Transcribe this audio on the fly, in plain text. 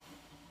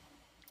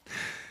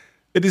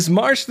It is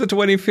March the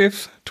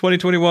 25th,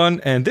 2021,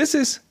 and this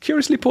is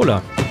Curiously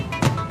Polar.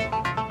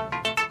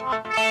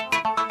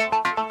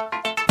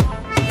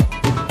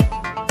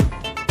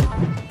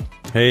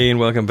 Hey, and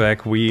welcome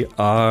back. We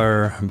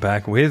are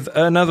back with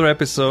another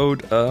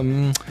episode.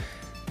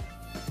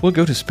 We'll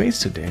go to space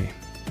today.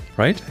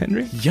 Right,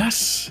 Henry?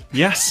 Yes,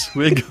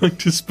 we're going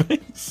to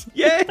space.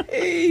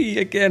 Yay!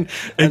 Again.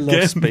 I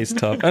love space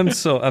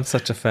topics. I'm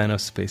such a fan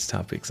of space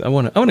topics. I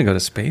want to go to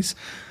space.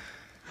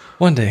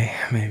 One day,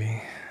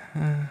 maybe.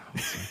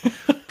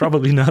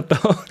 Probably not,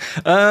 though.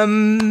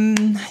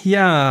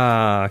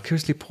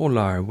 Curiously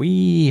Polar.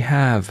 We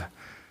have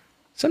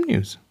some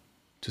news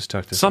to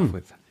start this off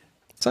with.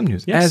 Some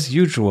news. Yes. As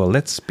usual,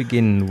 let's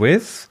begin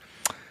with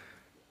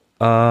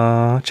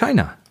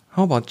China.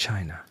 How about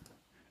China?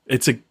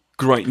 It's a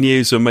great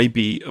news. So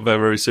maybe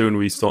very soon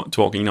we start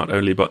talking not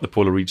only about the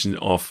polar region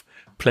of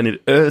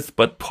planet Earth,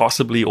 but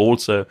possibly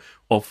also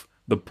of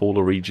the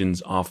polar regions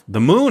of the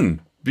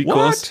moon.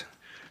 Because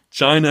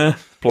China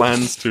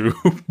plans to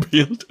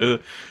build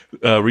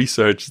a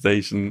research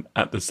station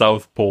at the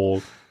South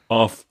Pole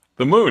of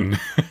the moon.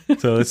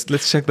 So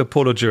let's check the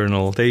Polar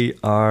Journal. They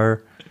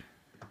are.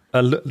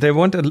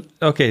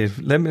 Okay,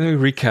 let me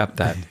recap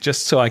that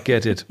just so I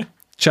get it.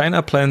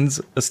 China plans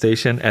a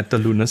station at the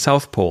lunar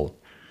South Pole,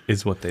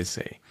 is what they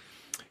say.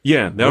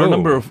 Yeah, there are a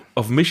number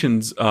of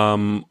missions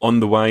on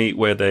the way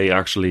where they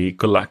actually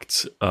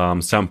collect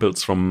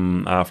samples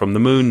from the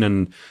moon,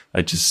 and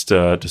they just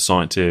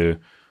signed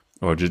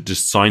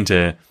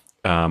a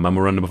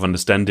memorandum of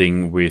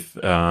understanding with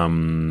the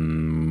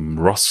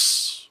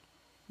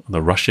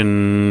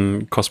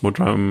Russian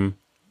cosmodrome,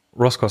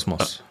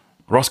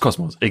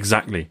 Roscosmos,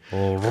 exactly.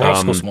 Or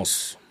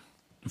Roscosmos.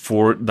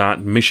 For that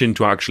mission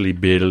to actually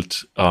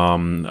build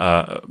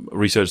a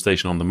research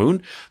station on the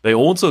moon. They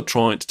also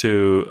tried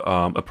to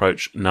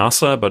approach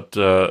NASA, but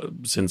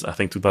since I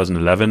think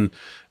 2011,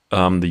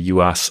 the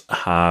US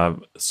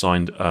have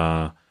signed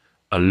a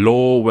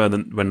law where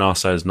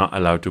NASA is not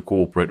allowed to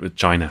cooperate with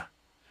China.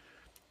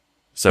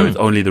 So it's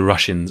only the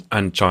Russians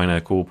and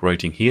China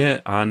cooperating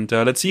here. And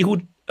let's see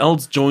who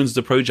else joins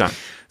the project.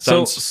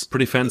 Sounds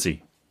pretty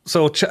fancy.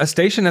 So a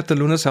station at the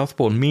lunar South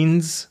Pole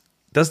means...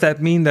 Does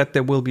that mean that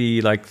there will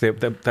be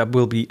that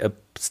will be a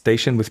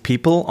station with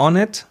people on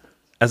it,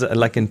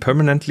 like in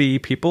permanently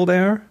people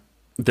there?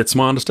 That's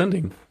my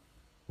understanding.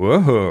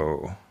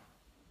 Whoa!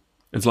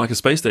 It's like a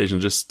space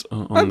station just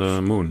on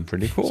the moon.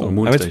 Pretty cool.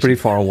 So it's pretty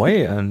far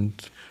away and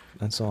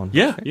so on.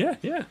 Yeah.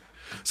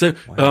 So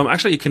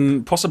actually, you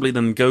can possibly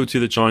then go to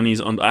the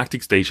Chinese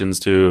Antarctic stations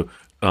to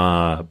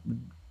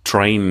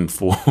train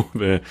for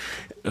the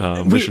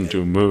mission to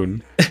the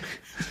moon.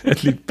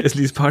 At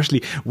least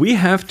partially. We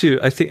have to.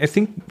 I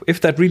think if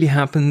that really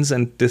happens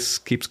and this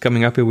keeps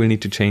coming up, we will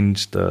need to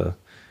change the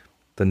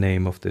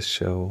name of this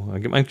show.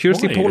 I'm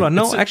Curiously Polar.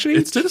 No, actually,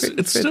 it's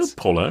still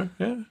polar.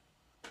 Yeah.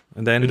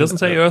 And then it doesn't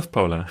say Earth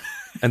Polar.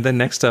 And then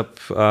next up,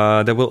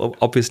 there will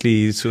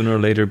obviously sooner or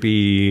later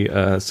be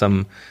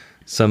some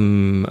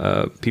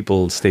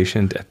people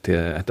stationed at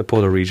the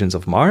polar regions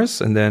of Mars,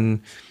 and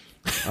then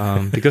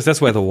because that's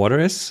where the water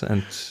is,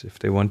 and if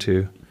they want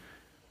to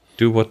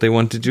do what they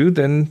want to do,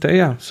 then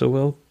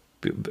so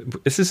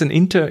this is an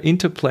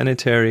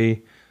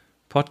interplanetary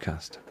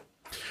podcast.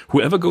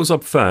 Whoever goes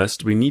up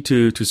first, we need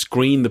to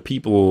screen the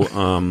people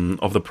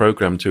of the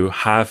program to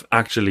have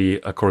actually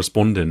a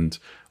correspondent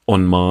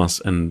on Mars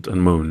and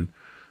Moon,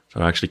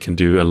 so I actually can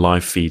do a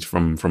live feed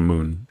from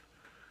Moon.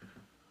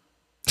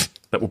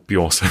 That would be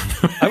awesome.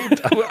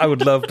 I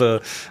would love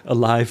a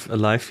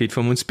live feed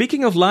from Moon.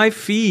 Speaking of live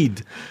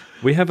feed,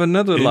 we have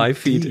another live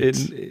feed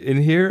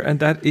in here, and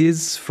that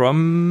is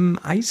from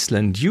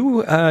Iceland.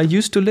 You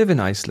used to live in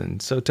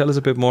Iceland, so tell us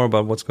a bit more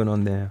about what's going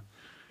on there.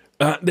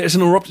 There's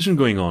an eruption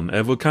going on,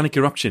 a volcanic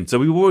eruption. So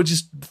we were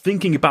just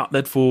thinking about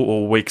that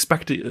we're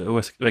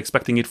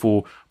expecting it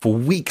for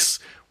weeks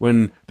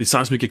when the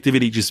seismic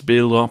activity just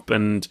built up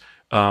and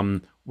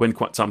went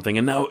quite something.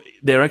 And now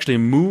they're actually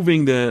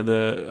moving the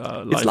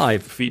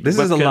live feed. This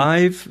is a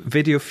live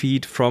video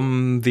feed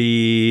from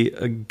the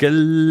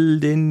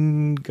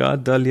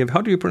Geldingadalur.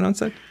 How do you pronounce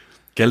that?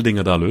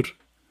 Geldingadalur.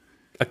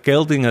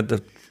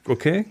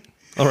 Okay,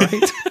 all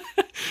right.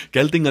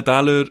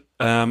 Geldingadalur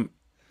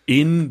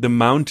in the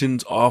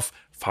mountains of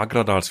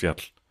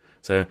Fagradalsfjall.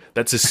 So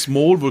that's a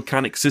small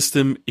volcanic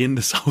system in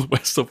the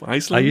southwest of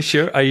Iceland.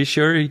 Are you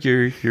sure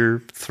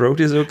your throat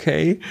is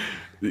okay?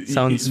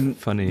 Sounds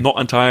funny. Not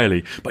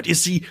entirely. But you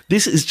see,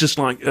 this is just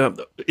like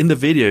in the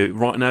video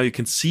right now, you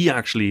can see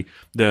actually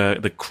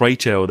the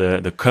crater or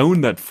the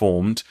cone that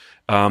formed,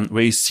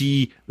 where you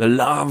see the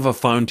lava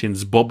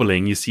fountains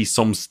bubbling. You see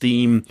some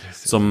steam,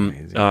 some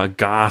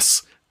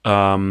gas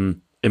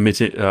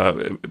emitted,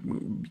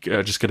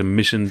 just get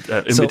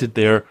emitted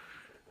there.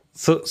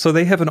 So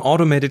they have an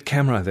automated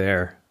camera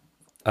there.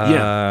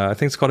 I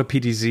think it's called a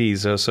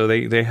PTZ. So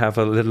they have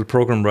a little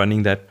program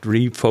running that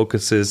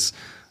refocuses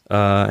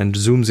and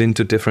zooms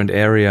into different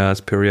areas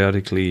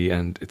periodically,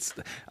 and it's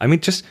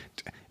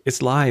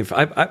live.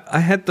 I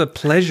had the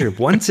pleasure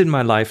once in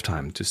my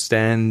lifetime to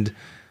stand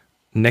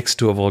next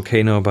to a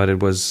volcano, but it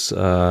was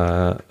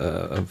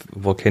a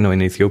volcano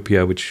in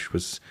Ethiopia, which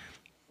was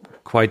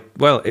quite,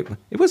 well,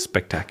 it was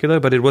spectacular,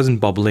 but it wasn't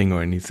bubbling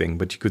or anything,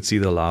 but you could see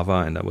the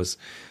lava, and that was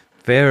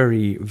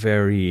very,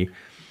 very,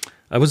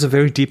 it was a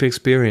very deep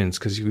experience,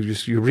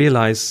 because you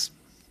realize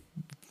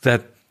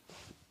that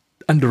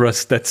under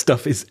us, that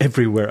stuff is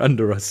everywhere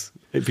under us.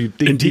 If you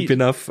dig deep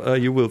enough,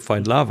 you will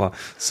find lava.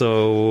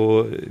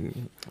 So,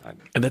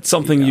 and that's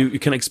something you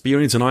can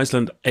experience in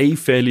Iceland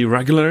fairly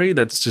regularly.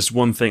 That's just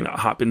one thing that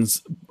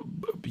happens,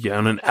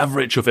 on an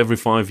average of every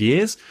 5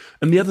 years.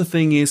 And the other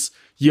thing is,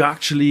 you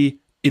actually,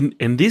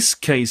 in this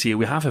case here,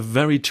 we have a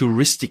very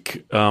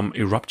touristic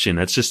eruption.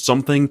 It's just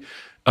something.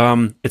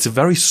 It's a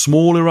very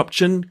small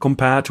eruption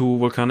compared to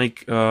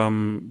volcanic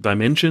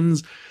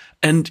dimensions,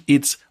 and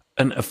it's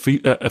an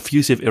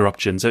effusive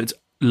eruption. So it's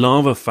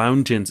lava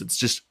fountains. It's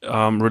just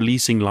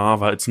releasing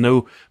lava. It's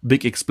no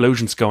big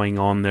explosions going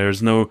on.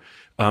 There's no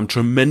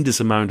tremendous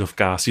amount of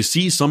gas. You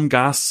see some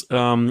gas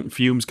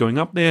fumes going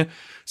up there.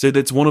 So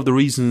that's one of the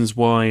reasons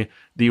why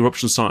the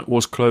eruption site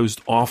was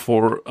closed off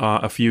for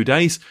a few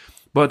days.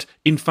 But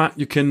in fact,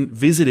 you can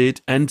visit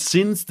it. And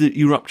since the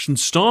eruption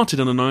started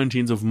on the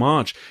 19th of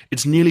March,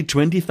 it's nearly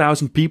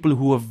 20,000 people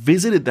who have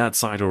visited that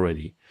site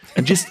already.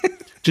 And just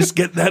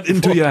get that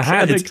into your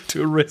head. It's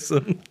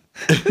tourism.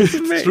 It's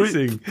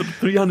amazing.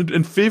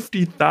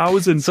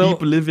 350,000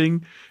 people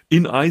living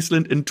in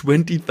Iceland, and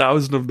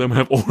 20,000 of them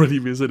have already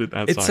visited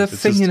that it's site. It's a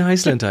thing in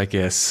Iceland, I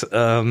guess,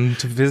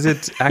 to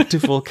visit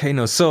active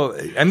volcanoes. So,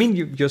 I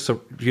mean,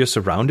 you're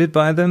surrounded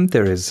by them.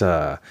 There is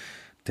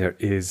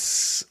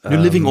you're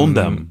living on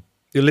them.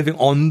 You're living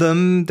on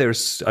them.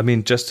 There's, I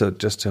mean, just the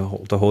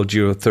whole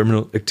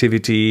geothermal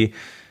activity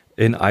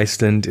in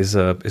Iceland is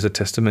a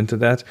testament to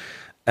that.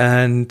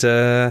 And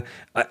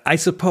I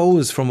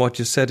suppose from what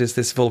you said is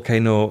this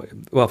volcano,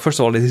 well, first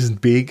of all, it isn't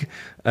big.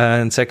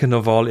 And second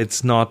of all,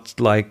 it's not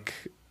like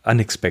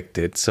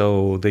unexpected.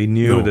 So they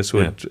knew this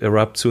would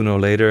erupt sooner or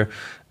later.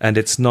 And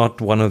it's not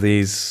one of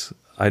these,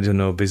 I don't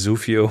know,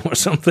 Vesuvio or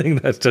something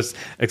that just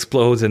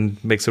explodes and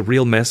makes a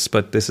real mess.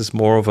 But this is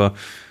more of a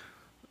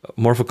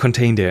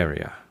contained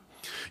area.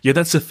 Yeah,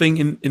 that's the thing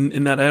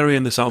in that area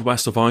in the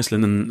southwest of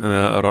Iceland and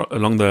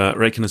along the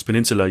Reykjanes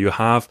Peninsula. You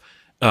have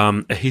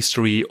a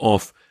history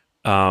of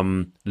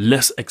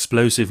less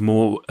explosive,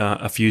 more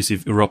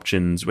effusive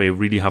eruptions where you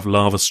really have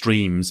lava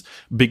streams,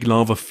 big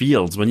lava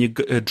fields. When you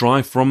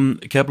drive from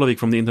Keflavik,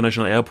 from the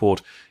international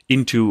airport,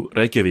 into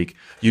Reykjavik,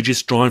 you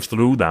just drive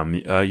through them,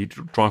 you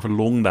drive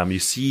along them, you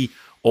see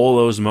all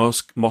those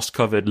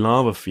moss-covered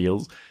lava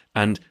fields,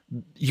 and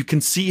you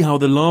can see how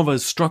the lava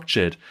is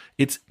structured.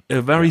 It's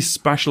a very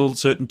special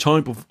certain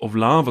type of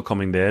lava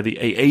coming there, the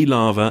AA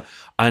lava,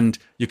 and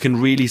you can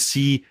really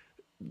see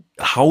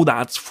how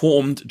that's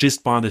formed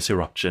just by this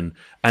eruption.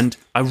 And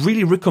I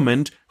really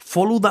recommend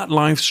follow that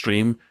live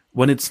stream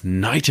when it's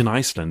night in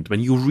Iceland,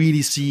 when you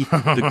really see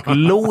the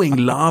glowing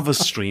lava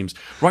streams.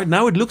 Right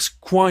now it looks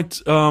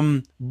quite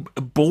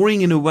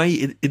boring in a way.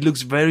 It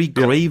looks very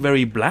grey,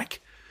 very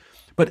black.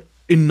 But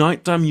in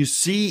nighttime you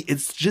see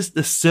it's just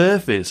the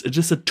surface. It's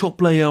just the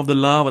top layer of the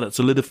lava that's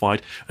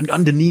solidified. And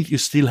underneath you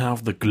still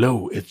have the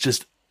glow. It's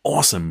just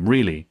awesome,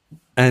 really.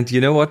 And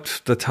you know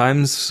what? The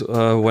times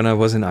when I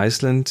was in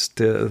Iceland,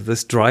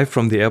 this drive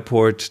from the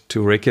airport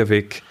to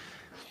Reykjavik,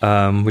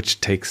 which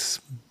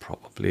takes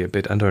probably a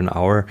bit under an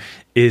hour,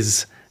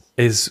 is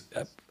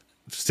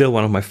still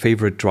one of my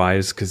favorite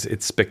drives because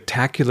it's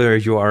spectacular.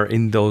 You are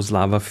in those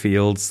lava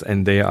fields,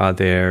 and they are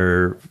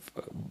there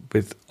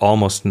with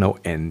almost no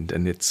end,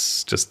 and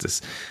it's just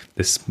this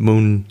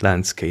moon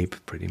landscape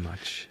pretty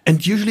much.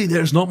 And usually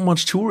there's not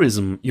much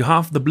tourism. You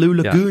have the Blue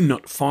Lagoon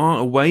not far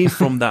away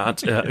from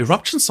that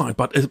eruption site,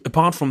 but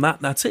apart from that,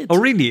 that's it. Oh,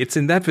 really? It's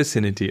in that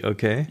vicinity?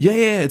 Okay.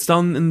 Yeah, it's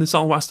down in the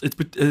southwest.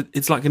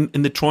 It's like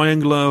in the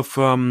triangle of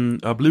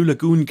Blue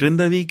Lagoon,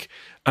 Grindavik,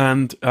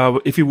 and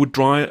if you would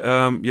draw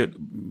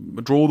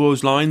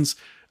those lines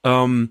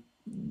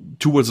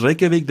towards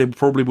Reykjavik, they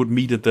probably would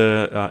meet at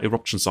the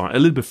eruption site, a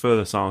little bit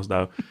further south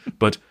though.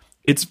 But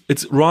it's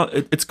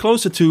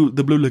closer to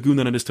the Blue Lagoon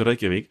than it is to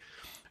Reykjavik,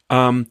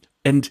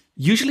 and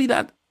usually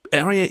that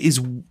area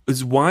is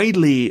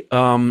widely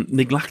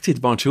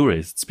neglected by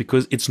tourists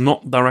because it's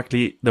not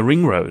directly the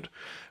ring road.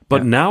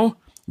 But now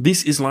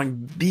this is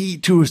like the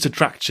tourist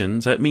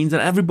attraction, so it means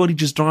that everybody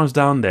just drives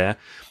down there.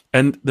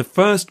 And the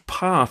first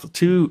path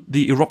to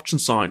the eruption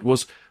site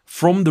was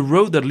from the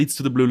road that leads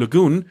to the Blue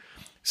Lagoon.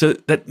 So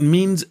that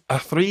means a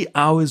 3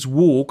 hours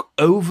walk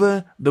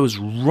over those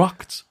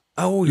rocked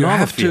you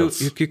have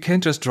fields. You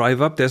can't just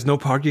drive up. There's no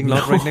parking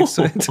lot right next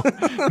to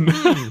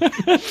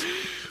it.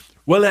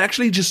 Well, they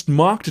actually just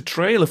marked a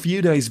trail a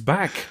few days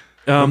back.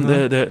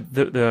 The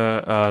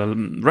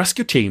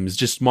rescue teams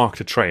just marked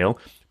a trail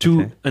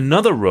to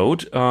another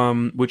road,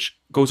 which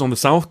goes on the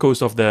south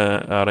coast of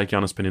the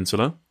Reykjanes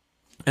Peninsula.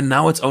 And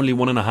now it's only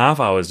 1.5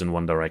 hours in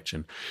one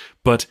direction.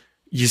 But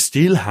you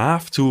still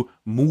have to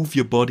move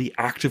your body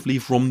actively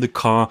from the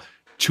car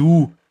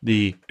to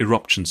the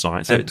eruption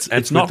site. So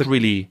it's not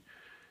really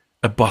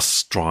a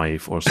bus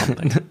drive or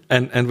something.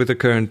 And with the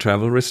current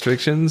travel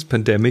restrictions,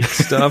 pandemic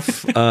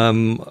stuff,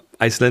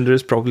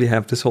 Icelanders probably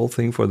have this whole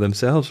thing for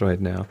themselves right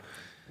now.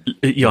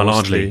 Yeah,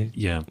 largely.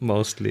 Yeah,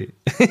 mostly.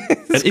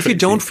 And if you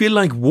don't feel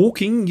like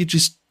walking, you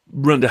just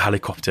rent a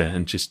helicopter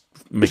and just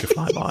make a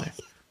flyby.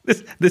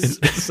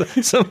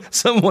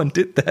 Someone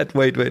did that.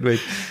 Wait.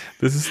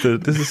 This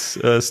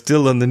is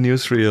still on the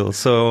newsreel.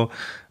 So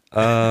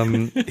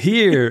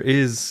here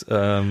is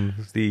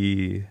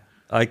the.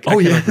 I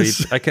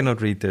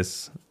cannot read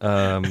this.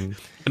 An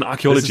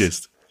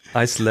archaeologist.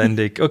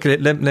 Icelandic. Okay,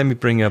 let me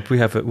bring up. We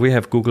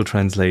have Google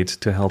Translate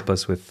to help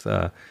us with.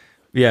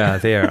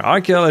 There.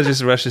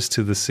 Archaeologist rushes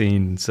to the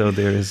scene. So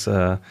there is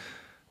a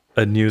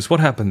news. What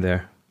happened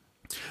there?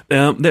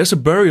 There's a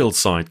burial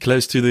site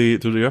close to the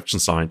eruption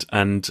site,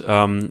 and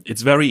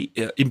it's very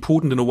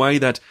important in a way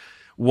that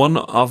one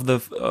of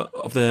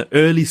the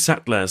early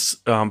settlers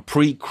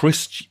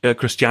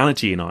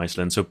pre-Christianity in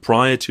Iceland, so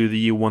prior to the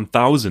year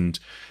 1000,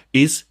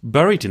 is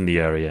buried in the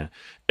area,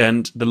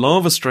 and the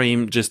lava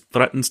stream just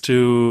threatens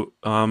to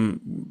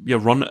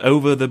run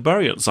over the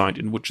burial site,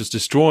 and which is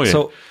destroy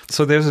it.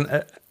 So there's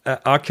an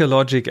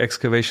archaeological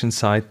excavation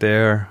site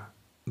there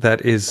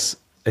that is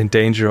in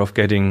danger of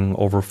getting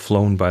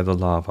overflown by the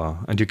lava,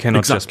 and you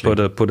cannot just put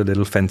a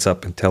little fence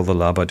up and tell the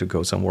lava to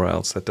go somewhere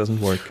else. That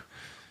doesn't work.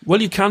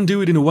 Well, you can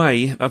do it in a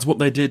way. That's what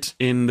they did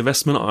in the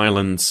Westman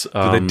Islands.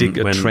 Do they dig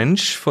a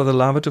trench for the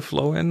lava to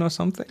flow in or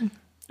something?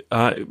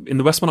 In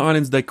the Westman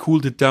Islands, they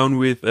cooled it down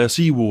with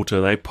seawater.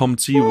 They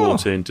pumped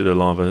seawater into the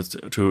lava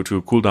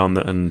to cool down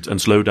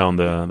and slow down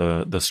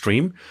the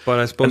stream. But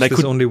I suppose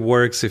this only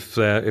works if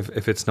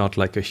it's not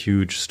like a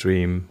huge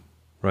stream,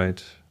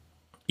 right?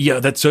 Yeah,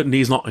 that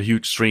certainly is not a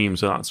huge stream.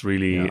 So that's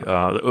really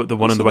the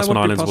one in the Westman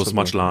Islands was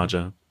much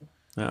larger.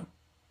 Yeah.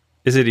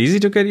 Is it easy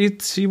to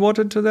get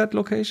seawater to that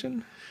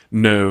location?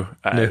 No.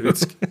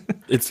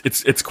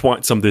 It's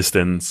quite some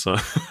distance. So I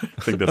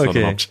think that's not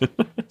an option.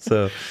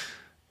 So.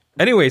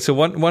 Anyway, so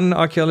one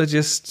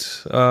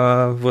archaeologist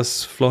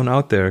was flown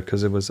out there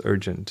because it was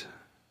urgent.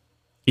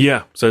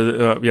 Yeah,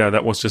 so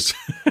that was just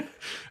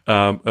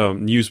a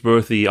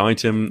newsworthy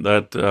item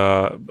that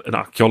an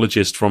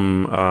archaeologist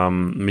from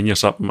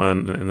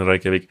Minjasafn in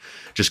Reykjavik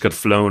just got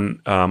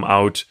flown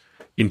out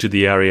into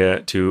the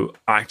area to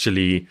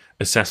actually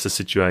assess the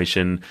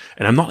situation.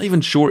 And I'm not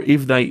even sure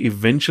if they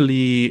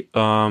eventually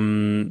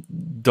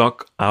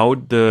dug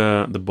out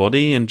the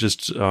body and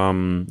just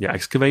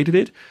excavated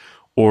it,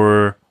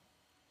 or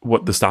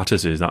what the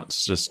status is.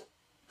 That's just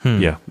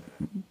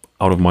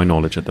out of my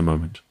knowledge at the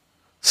moment.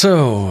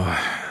 So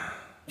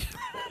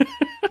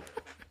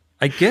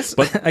I guess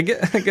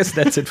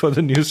that's it for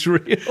the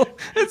newsreel.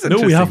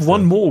 No, we have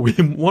one more. We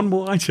have one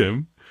more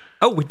item.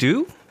 Oh, we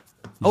do?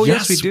 Oh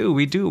yes,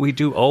 we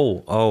do.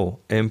 Oh,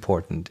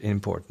 important.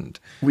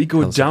 We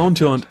go down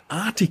to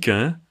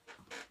Antarctica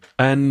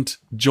and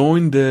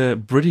join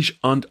the British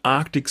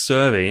Antarctic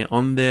Survey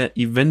on their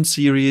event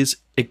series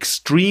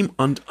Extreme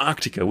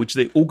Antarctica, which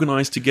they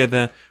organized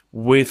together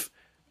with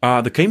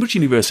the Cambridge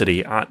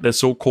University at the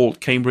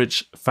so-called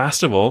Cambridge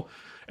Festival.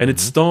 And it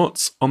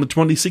starts on the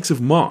 26th of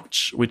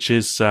March, which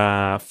is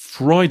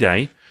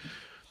Friday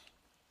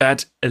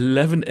at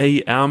 11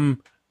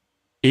 a.m.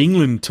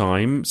 England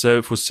time.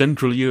 So for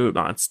Central Europe,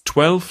 that's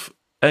 12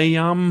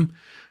 a.m.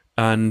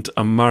 And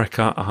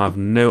America, I have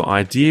no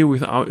idea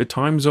without a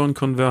time zone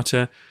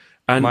converter.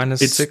 And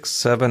minus 6,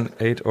 7,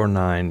 8, or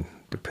 9,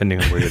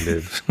 depending on where you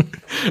live.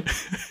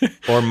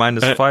 Or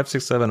minus 5,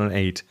 6, 7, and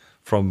 8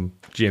 from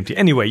GMT.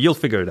 Anyway, you'll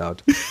figure it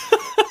out.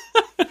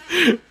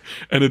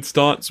 And it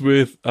starts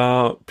with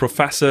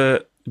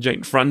Professor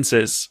Jane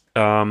Francis,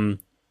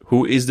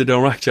 who is the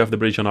director of the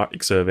British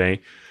Antarctic Survey.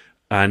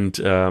 And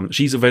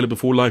she's available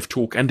for live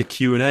talk and a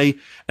Q&A.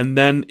 And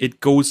then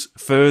it goes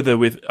further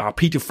with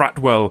Peter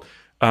Fratwell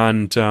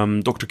and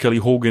Dr. Kelly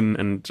Hogan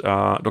and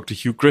Dr.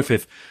 Hugh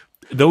Griffith.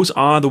 Those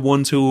are the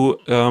ones who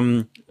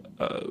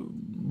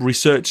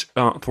research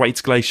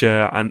Thwaites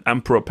Glacier and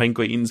emperor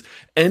penguins,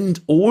 and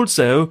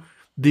also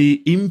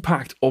the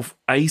impact of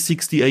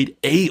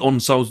A68A on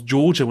South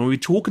Georgia. When we're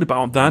talking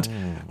about that,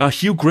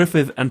 Hugh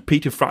Griffith and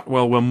Peter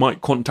Fratwell were my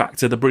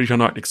contacts at the British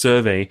Antarctic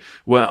Survey,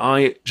 where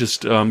I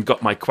just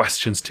got my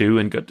questions to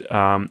and got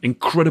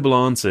incredible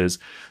answers.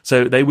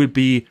 So they will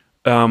be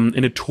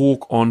in a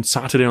talk on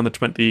Saturday on the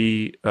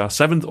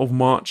 27th of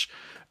March.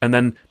 And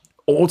then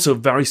also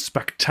very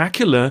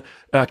spectacular,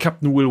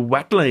 Captain Will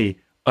Watley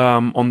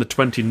on the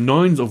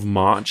 29th of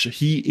March.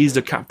 He is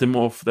the captain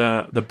of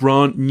the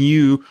brand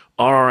new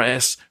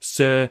RRS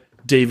Sir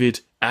David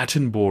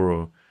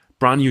Attenborough.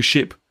 Brand new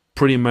ship.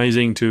 Pretty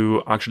amazing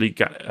to actually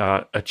get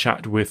a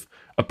chat with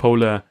a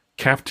polar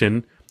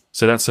captain.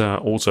 So that's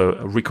also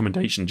a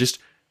recommendation. Just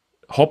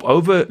hop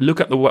over, look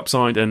at the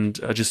website, and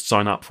just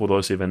sign up for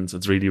those events.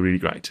 It's really, really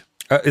great.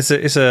 Is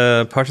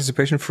a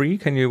participation free?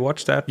 Can you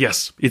watch that?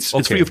 Yes, it's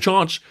free of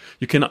charge.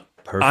 You can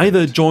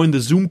either join the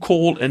Zoom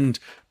call and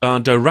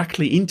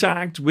directly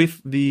interact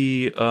with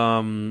the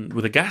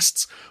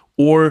guests,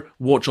 or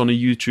watch on a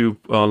YouTube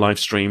live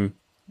stream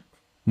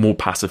more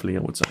passively, I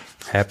would say.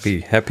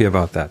 Happy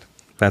about that.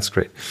 That's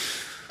great.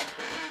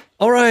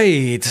 All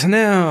right,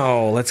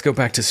 now let's go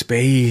back to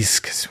space.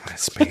 'Cause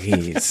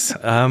space,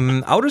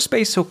 outer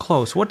space, so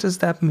close. What does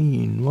that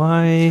mean?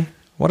 Why?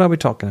 What are we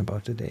talking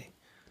about today?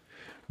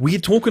 We're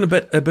talking a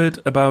bit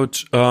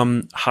about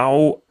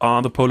how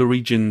are the polar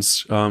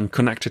regions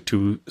connected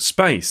to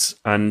space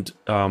and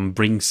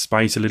bring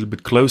space a little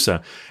bit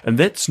closer. And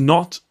that's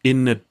not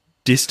in a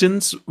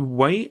distance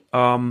way,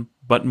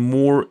 but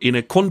more in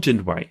a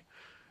content way.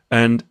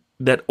 And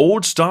that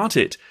all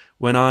started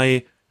when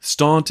I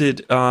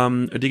started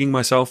digging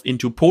myself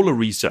into polar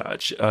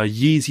research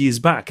years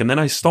back. And then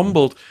I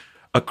stumbled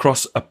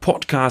across a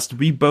podcast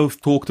we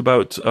both talked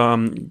about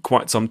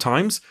quite some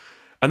times.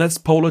 And that's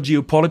Polar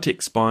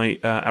Geopolitics by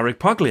Eric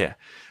Paglia.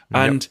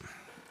 And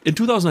in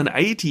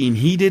 2018,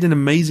 he did an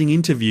amazing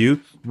interview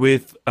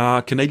with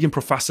Canadian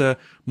professor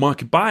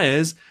Mark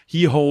Byers.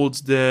 He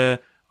holds the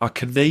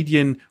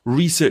Canadian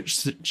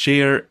research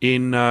chair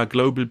in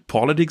global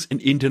politics and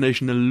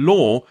international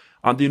law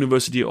at the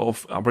University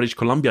of British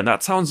Columbia. And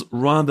that sounds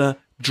rather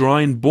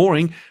dry and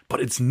boring, but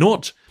it's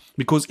not,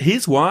 because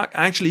his work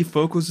actually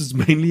focuses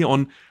mainly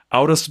on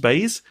outer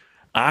space,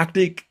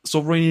 Arctic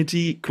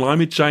sovereignty,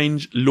 climate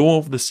change, law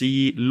of the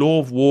sea,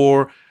 law of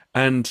war,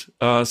 and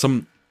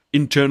some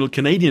internal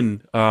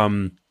Canadian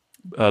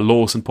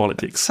laws and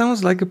politics.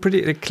 Sounds like a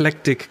pretty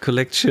eclectic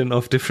collection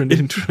of different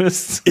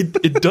interests.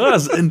 It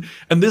does, and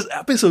this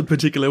episode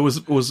particular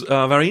was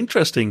very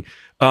interesting.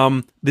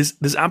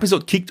 This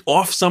episode kicked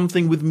off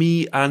something with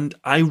me, and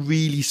I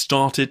really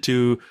started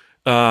to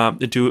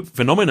into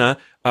phenomena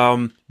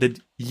that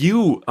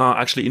you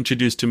actually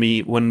introduced to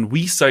me when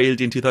we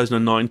sailed in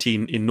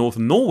 2019 in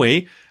northern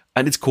Norway,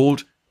 and it's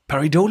called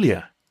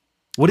pareidolia.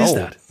 What is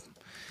that?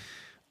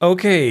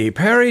 Okay,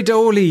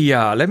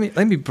 pareidolia.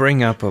 Let me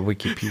bring up a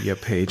Wikipedia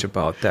page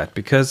about that,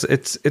 because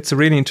it's a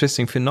really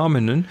interesting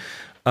phenomenon.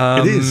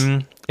 It is.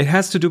 It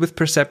has to do with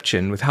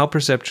perception, with how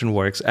perception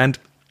works, and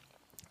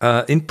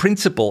in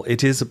principle,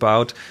 it is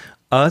about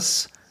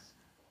us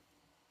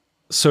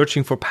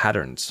searching for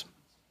patterns.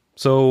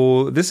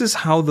 So this is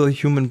how the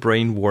human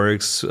brain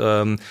works.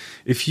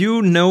 If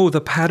you know the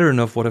pattern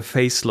of what a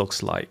face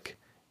looks like,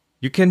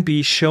 you can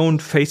be shown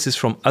faces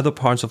from other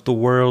parts of the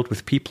world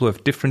with people who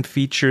have different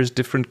features,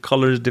 different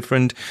colors,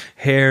 different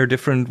hair,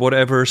 different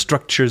whatever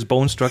structures,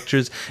 bone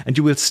structures, and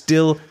you will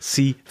still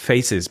see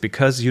faces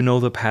because you know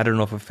the pattern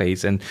of a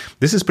face. And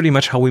this is pretty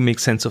much how we make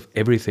sense of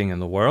everything in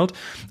the world.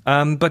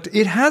 But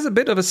it has a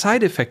bit of a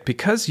side effect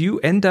because you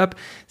end up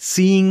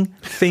seeing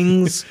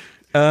things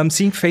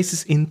seeing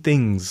faces in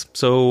things.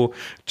 So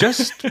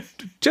just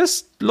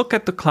look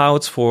at the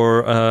clouds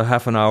for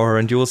half an hour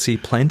and you will see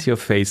plenty of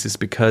faces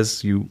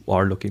because you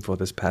are looking for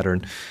this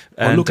pattern.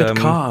 Or look at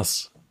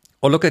cars.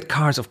 Or look at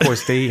cars, of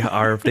course, they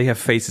have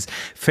faces.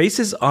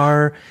 Faces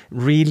are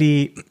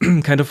really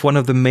kind of one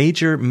of the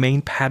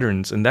main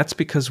patterns, and that's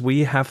because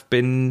we have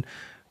been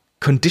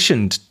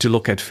conditioned to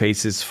look at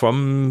faces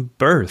from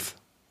birth.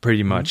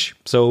 Pretty much.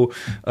 So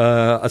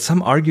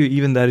some argue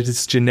even that it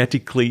is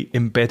genetically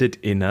embedded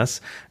in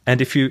us. And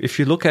if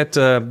you look at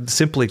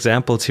simple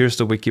examples, here's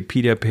the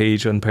Wikipedia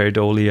page on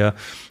pareidolia.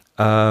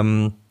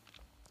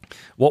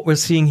 What we're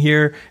seeing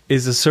here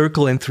is a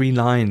circle and 3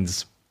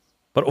 lines.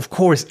 But of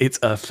course, it's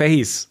a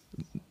face.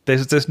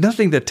 There's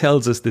nothing that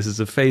tells us this is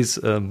a face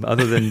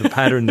other than the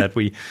pattern that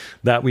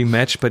we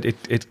match. But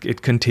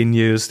it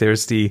continues.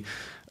 There's the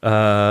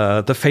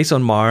face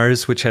on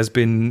Mars, which has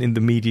been in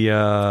the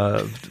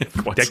media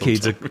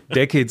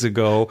decades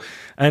ago,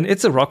 and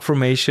it's a rock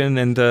formation,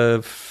 and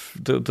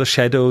the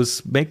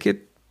shadows make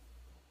it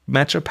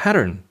match a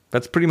pattern.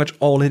 That's pretty much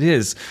all it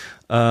is.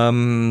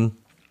 Here's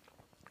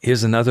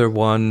another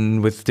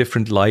one with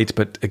different light,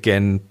 but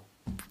again,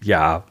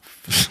 yeah,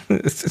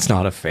 it's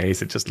not a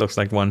face. It just looks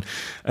like one.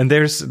 And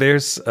there's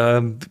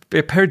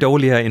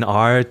pareidolia in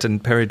art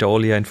and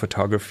pareidolia in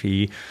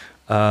photography.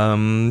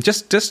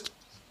 Just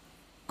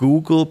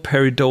Google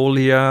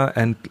pareidolia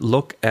and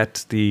look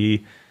at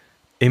the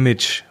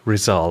image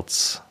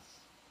results.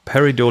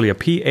 Pareidolia,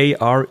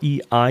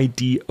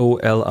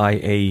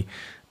 Pareidolia,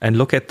 and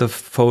look at the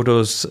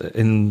photos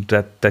in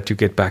that you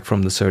get back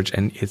from the search,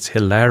 and it's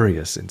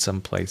hilarious in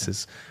some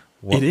places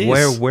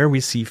where we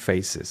see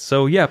faces.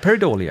 So yeah,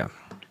 pareidolia.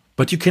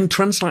 But you can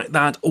translate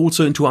that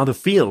also into other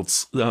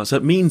fields. So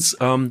it means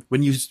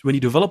when you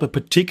develop a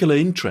particular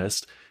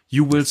interest,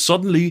 you will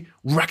suddenly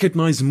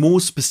recognize more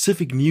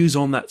specific news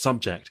on that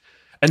subject.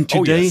 And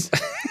today,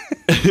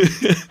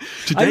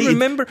 today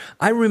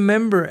I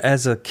remember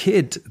as a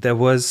kid there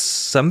was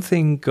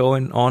something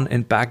going on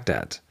in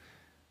Baghdad,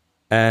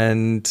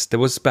 and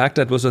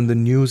Baghdad was on the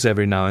news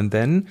every now and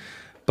then.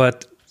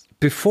 But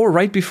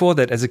right before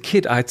that, as a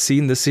kid, I'd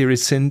seen the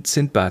series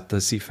Sindbad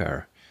the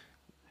Seafarer,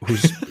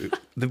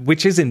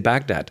 which is in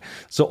Baghdad.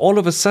 So all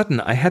of a sudden,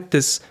 I had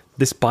this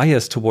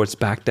bias towards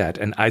Baghdad,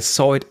 and I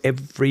saw it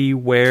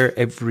everywhere,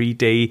 every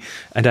day,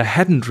 and I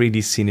hadn't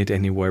really seen it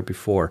anywhere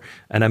before.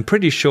 And I'm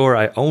pretty sure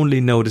I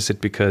only noticed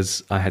it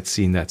because I had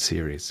seen that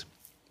series.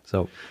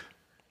 So,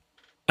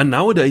 And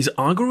nowadays,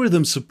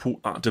 algorithms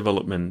support that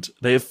development.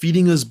 They are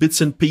feeding us bits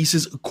and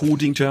pieces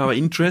according to our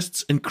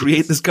interests and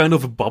create this kind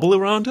of a bubble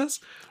around us,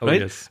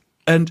 right? Yes.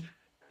 And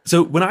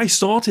so when I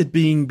started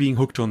being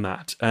hooked on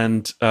that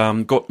and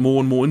got more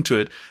and more into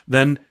it,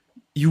 then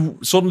you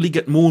suddenly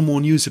get more and more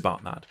news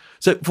about that.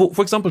 So,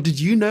 for example, did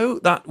you know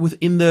that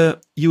within the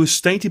US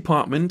State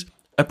Department,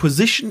 a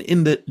position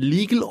in the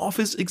legal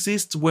office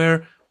exists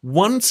where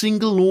one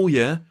single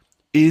lawyer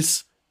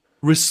is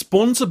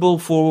responsible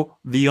for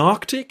the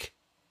Arctic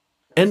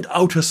and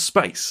outer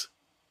space?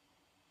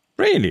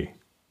 Really?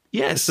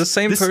 Yes. It's the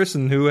same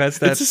person who has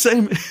that. It's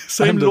the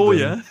same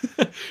lawyer.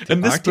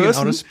 And this Arctic and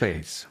outer person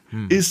space.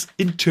 is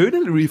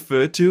internally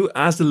referred to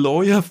as the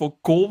lawyer for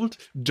cold,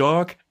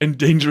 dark, and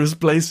dangerous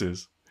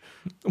places.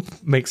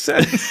 Makes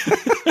sense.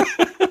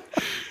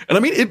 And I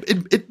mean,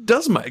 it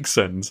does make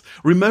sense.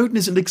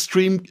 Remoteness and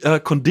extreme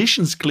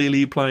conditions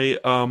clearly play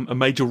a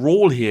major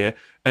role here.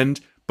 And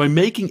by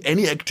making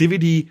any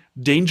activity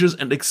dangerous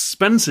and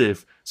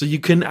expensive, so you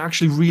can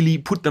actually really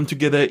put them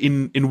together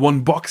in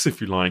one box,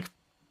 if you like.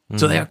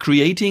 So they are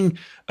creating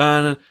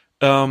kind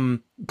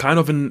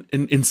of an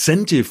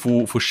incentive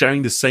for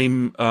sharing the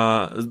same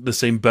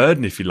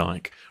burden, if you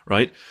like,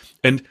 right?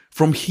 And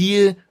from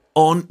here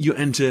on, you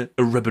enter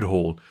a rabbit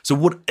hole. So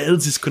what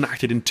else is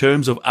connected in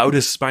terms of outer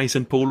space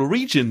and polar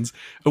regions?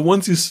 And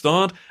once you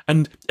start,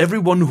 and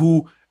everyone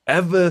who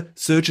ever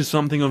searches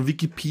something on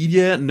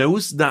Wikipedia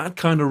knows that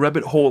kind of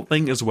rabbit hole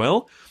thing as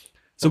well.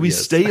 So we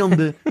stay on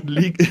the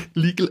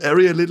legal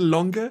area a little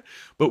longer.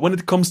 But when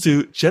it comes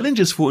to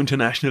challenges for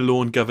international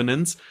law and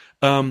governance,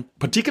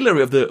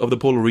 particularly of the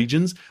polar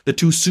regions, the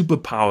two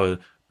superpowers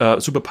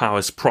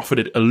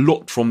profited a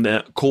lot from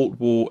their Cold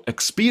War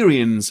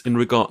experience in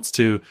regards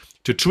to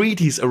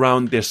treaties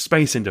around their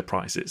space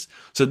enterprises.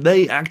 So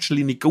they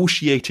actually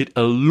negotiated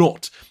a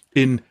lot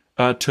in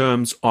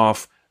terms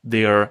of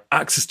their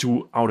access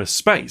to outer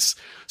space.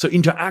 So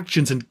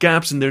interactions and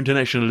gaps in their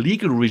international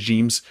legal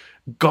regimes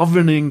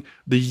governing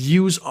the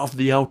use of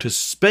the outer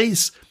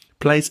space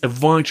plays a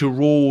vital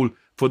role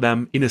for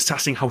them in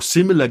assessing how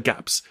similar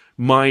gaps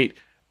might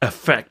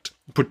affect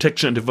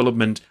protection and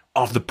development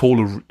of the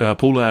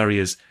polar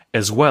areas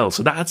as well.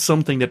 So that's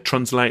something that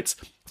translates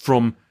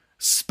from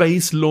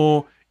space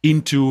law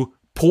into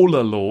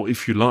polar law,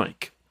 if you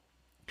like.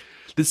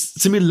 The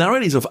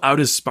similarities of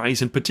outer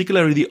space, and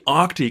particularly the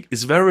Arctic,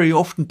 is very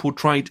often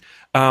portrayed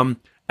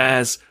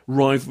as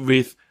rife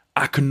with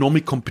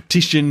economic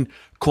competition,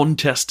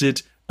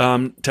 contested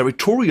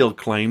territorial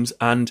claims,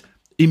 and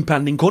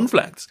impending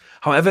conflicts.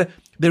 However,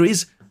 there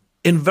is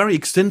a very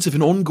extensive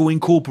and ongoing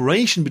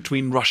cooperation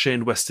between Russia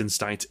and Western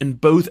states in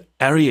both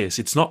areas.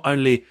 It's not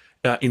only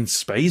in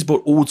space, but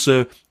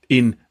also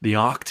in the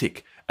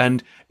Arctic.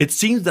 And it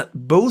seems that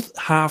both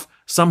have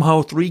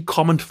somehow three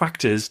common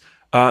factors: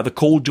 the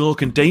cold,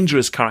 dark, and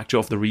dangerous character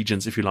of the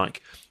regions, if you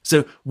like.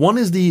 So one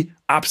is the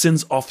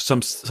absence of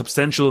some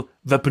substantial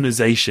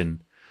weaponization.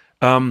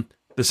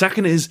 The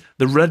second is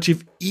the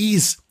relative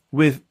ease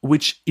with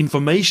which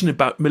information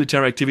about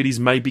military activities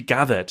may be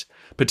gathered.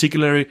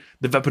 Particularly,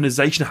 the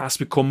weaponization has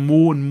become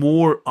more and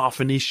more of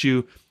an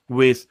issue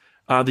with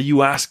the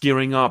US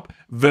gearing up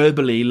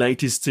verbally,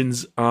 latest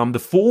since the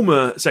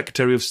former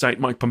Secretary of State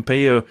Mike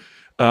Pompeo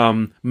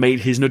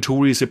made his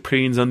notorious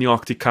appearance on the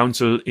Arctic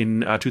Council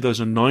in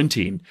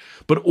 2019,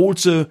 but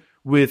also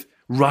with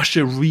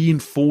Russia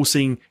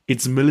reinforcing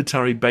its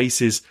military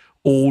bases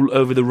all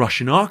over the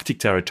Russian Arctic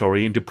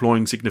territory and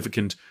deploying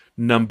significant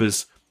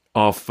numbers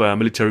of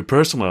military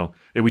personnel.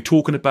 And we're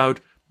talking about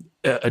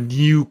a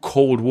new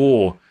Cold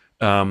War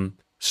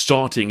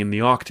starting in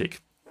the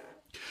Arctic.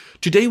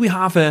 Today we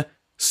have a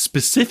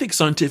specific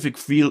scientific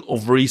field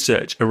of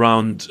research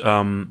around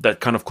that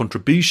kind of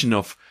contribution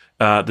of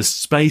the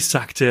space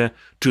sector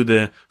to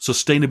the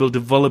sustainable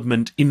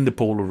development in the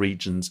polar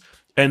regions.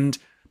 And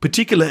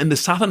particularly in the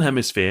southern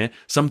hemisphere,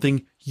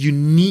 something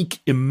unique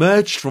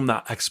emerged from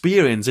that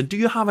experience. And do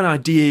you have an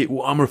idea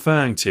what I'm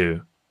referring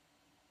to?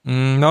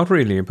 Not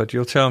really, but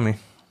you'll tell me.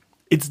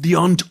 It's the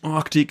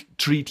Antarctic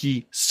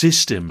Treaty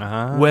System,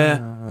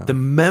 where the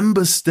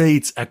member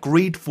states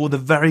agreed for the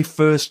very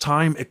first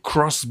time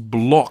across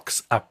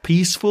blocks a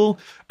peaceful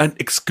and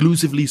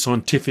exclusively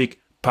scientific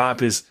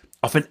purpose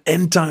of an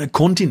entire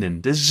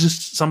continent. This is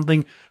just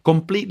something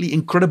completely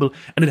incredible,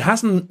 and it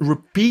hasn't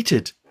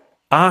repeated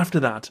after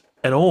that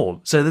at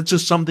all. So that's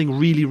just something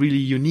really, really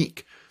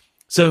unique.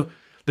 So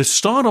the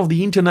start of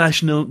the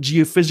International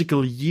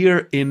Geophysical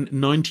Year in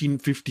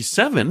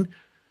 1957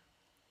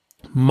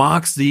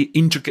 marks the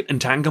intricate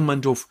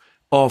entanglement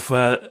of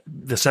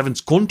the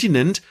seventh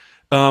continent,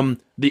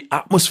 the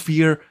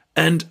atmosphere,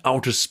 and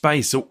outer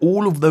space. So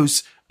all of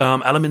those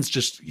elements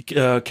just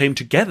came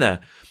together.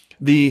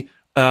 The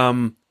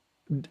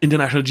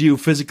International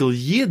Geophysical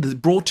Year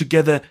that brought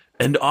together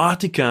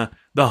Antarctica,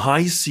 the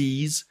high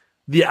seas,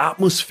 the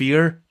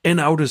atmosphere, and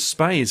outer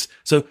space.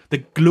 So the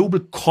global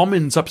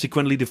common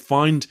subsequently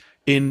defined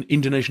in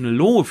international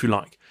law, if you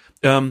like.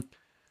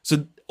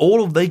 So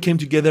all of they came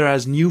together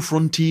as new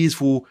frontiers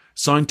for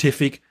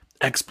scientific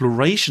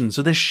exploration.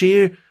 So they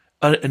share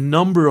a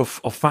number of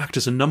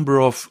factors, a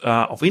number of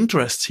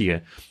interests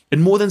here.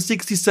 And more than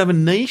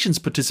 67 nations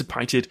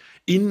participated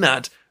in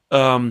that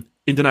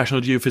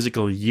International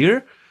Geophysical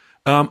Year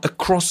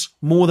across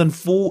more than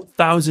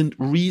 4,000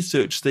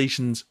 research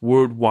stations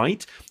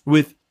worldwide,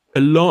 with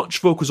a large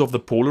focus of the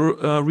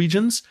polar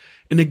regions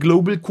in a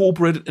global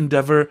cooperated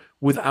endeavor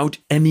without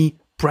any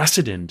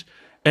precedent.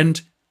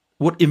 And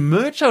what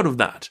emerged out of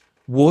that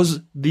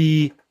was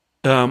the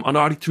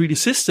Antarctic Treaty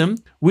System,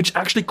 which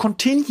actually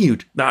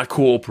continued that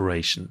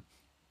cooperation.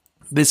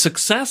 The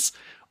success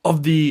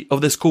of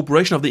this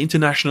cooperation of the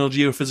International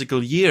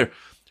Geophysical Year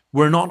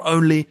were not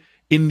only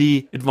in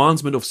the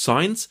advancement of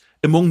science.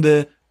 Among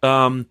the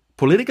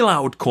political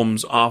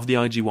outcomes of the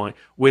IGY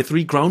were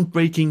three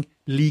groundbreaking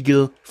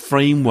legal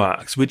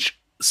frameworks, which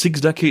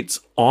 6 decades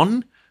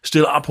on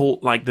still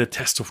uphold like the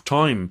test of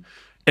time.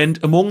 And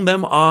among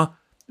them are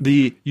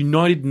the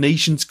United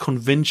Nations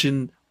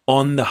Convention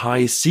on the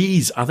High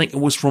Seas. I think it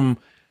was from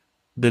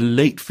the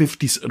late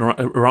 50s,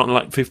 around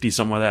like 50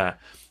 somewhere there.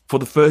 For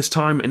the first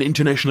time, an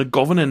international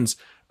governance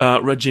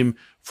regime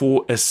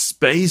for a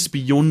space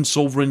beyond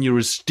sovereign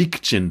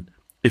jurisdiction,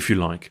 if you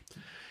like.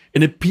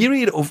 In a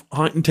period of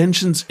heightened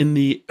tensions in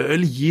the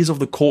early years of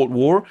the Cold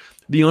War,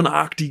 the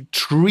Antarctic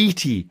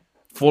Treaty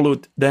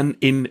followed then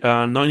in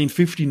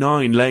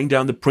 1959, laying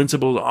down the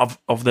principle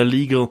of the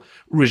legal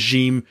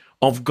regime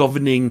of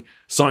governing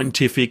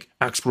scientific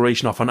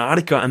exploration of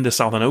Antarctica and the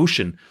Southern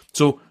Ocean.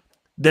 So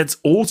that's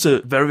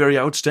also very, very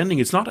outstanding.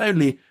 It's not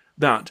only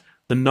that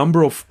the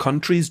number of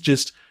countries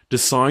just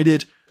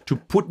decided to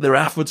put their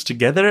efforts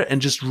together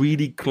and just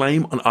really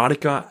claim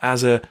Antarctica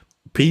as a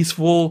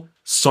peaceful,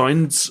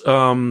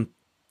 scientific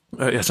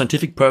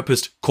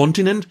purposed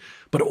continent,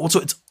 but also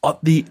it's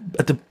at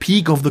the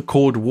peak of the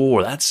Cold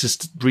War. That's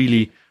just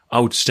really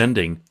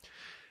outstanding.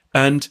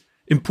 And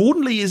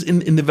importantly is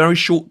in the very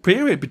short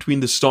period between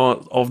the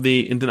start of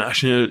the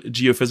International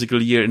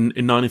Geophysical Year in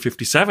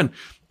 1957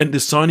 and the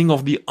signing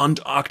of the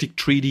Antarctic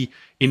Treaty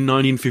in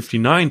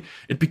 1959,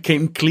 it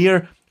became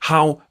clear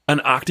how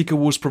Antarctica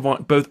was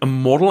provide both a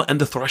model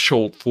and a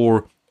threshold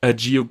for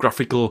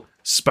geographical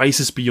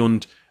spaces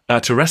beyond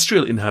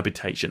terrestrial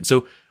inhabitation.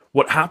 So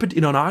what happened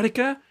in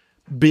Antarctica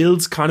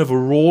builds kind of a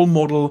role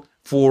model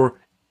for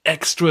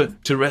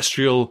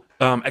extraterrestrial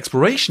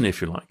exploration,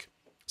 if you like.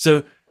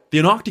 So the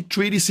Antarctic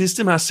Treaty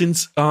System has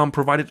since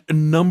provided a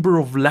number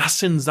of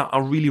lessons that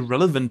are really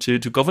relevant to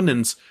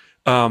governance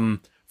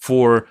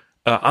for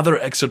other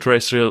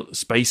extraterrestrial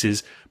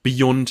spaces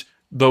beyond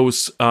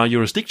those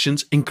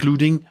jurisdictions,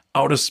 including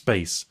outer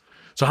space.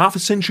 So half a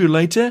century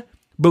later,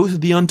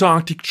 both the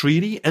Antarctic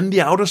Treaty and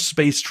the Outer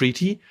Space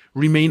Treaty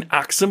remain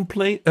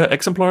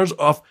exemplars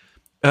of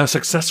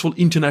successful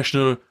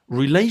international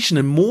relation,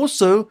 and more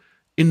so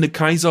in the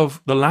case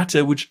of the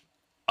latter, which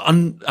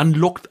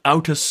unlocked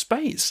outer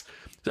space.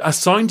 As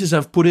scientists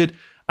have put it,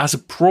 as a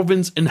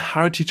province and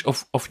heritage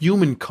of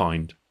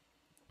humankind.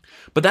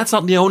 But that's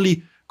not the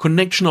only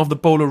connection of the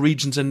polar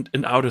regions and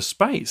outer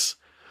space.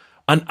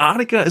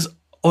 Antarctica is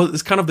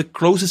kind of the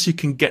closest you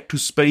can get to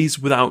space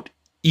without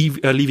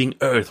leaving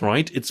Earth,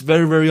 right? It's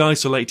very, very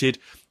isolated.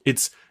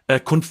 It's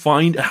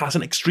confined. It has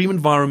an extreme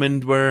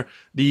environment where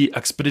the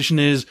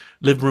expeditioners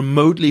live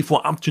remotely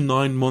for up to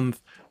 9 months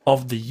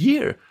of the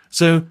year.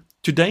 So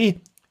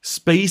today,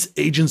 space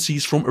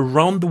agencies from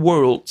around the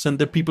world send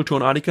their people to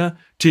Antarctica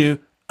to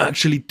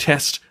actually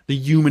test the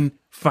human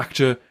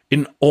factor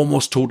in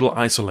almost total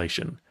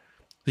isolation.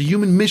 The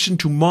human mission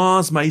to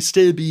Mars may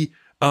still be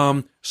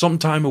some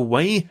time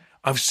away.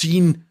 I've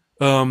seen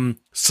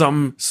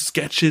some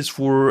sketches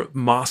for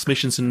Mars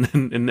missions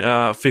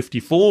in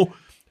 54.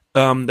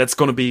 That's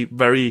going to be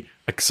very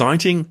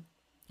exciting.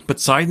 But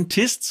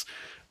scientists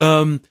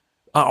are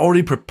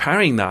already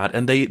preparing that,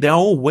 and they are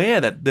aware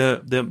that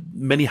the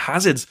many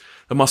hazards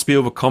that must be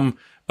overcome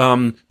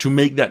to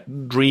make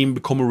that dream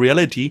become a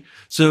reality.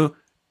 So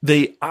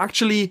they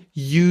actually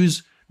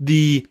use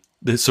the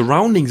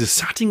surroundings, the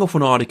setting of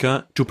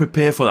Antarctica to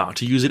prepare for that,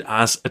 to use it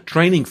as a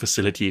training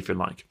facility, if you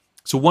like.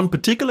 So one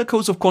particular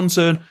cause of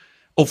concern,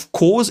 of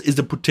course, is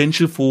the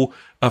potential for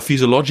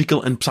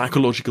physiological and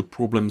psychological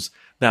problems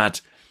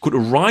that could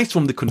arise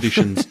from the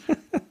conditions.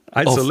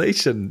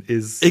 Isolation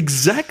is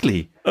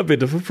exactly a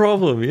bit of a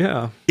problem,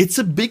 yeah. It's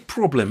a big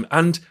problem.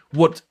 And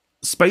what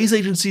space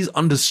agencies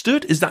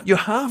understood is that you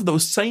have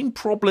those same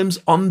problems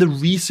on the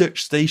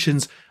research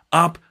stations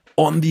up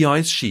on the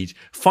ice sheet,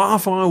 far,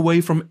 far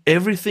away from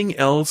everything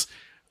else,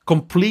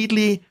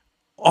 completely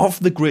off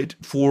the grid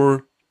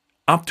for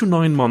up to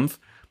 9 months.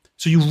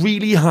 So you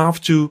really have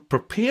to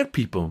prepare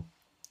people.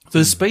 So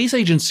the space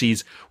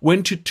agencies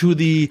went to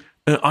the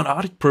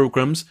Antarctic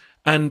programs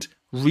and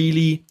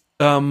really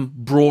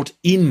brought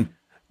in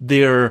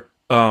their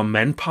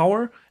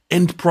manpower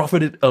and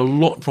profited a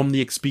lot from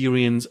the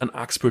experience and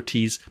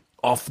expertise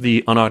of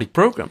the Antarctic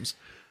programs.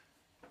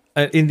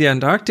 In the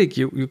Antarctic,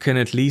 you can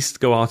at least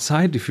go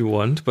outside if you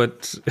want,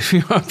 but if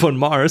you're up on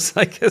Mars,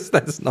 I guess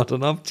that's not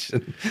an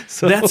option.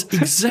 So That's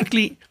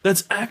exactly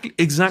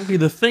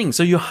the thing.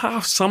 So you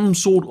have some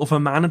sort of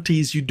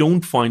amenities you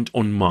don't find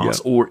on Mars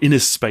or in a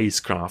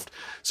spacecraft.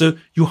 So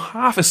you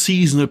have a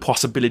seasonal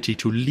possibility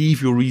to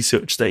leave your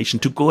research station,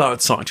 to go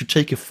outside, to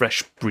take a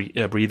fresh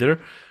breather.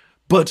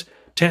 But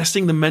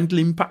testing the mental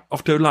impact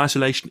of total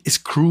isolation is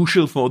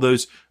crucial for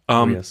those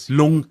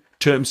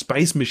long-term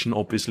space mission,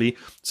 obviously.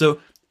 So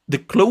the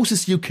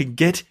closest you can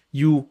get,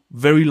 you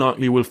very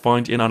likely will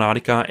find in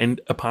Antarctica. And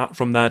apart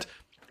from that,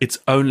 it's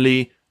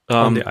only...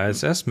 on the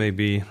ISS,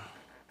 maybe.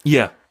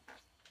 Yeah.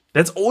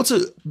 That's also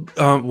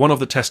one of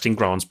the testing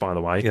grounds, by the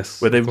way.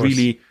 Yes, where they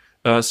really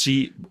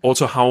see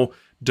also how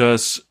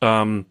does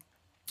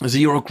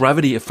zero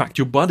gravity affect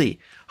your body?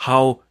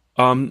 How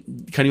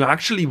can you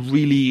actually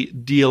really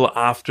deal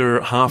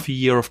after half a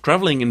year of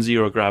traveling in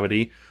zero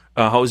gravity?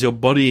 How is your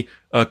body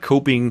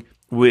coping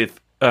with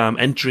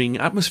entering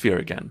atmosphere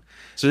again?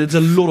 So there's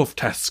a lot of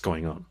tests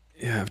going on.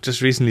 Yeah, I've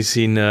just recently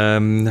seen,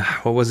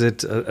 what was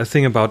it? A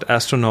thing about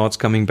astronauts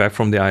coming back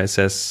from the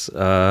ISS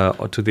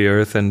to the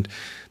Earth, and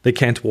they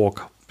can't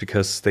walk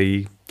because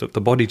the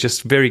body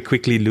just very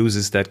quickly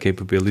loses that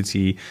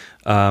capability.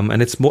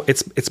 And it's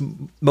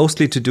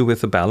mostly to do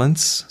with the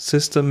balance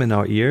system in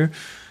our ear.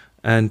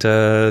 And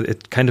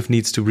it kind of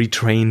needs to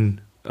retrain,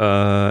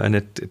 and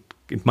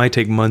it might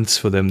take months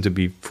for them to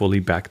be fully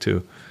back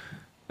to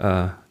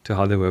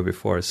how they were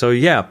before. So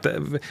yeah,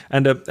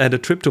 and a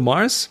trip to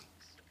Mars,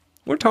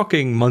 we're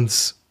talking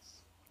months.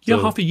 Yeah,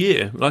 So- half a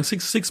year, like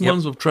six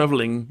months of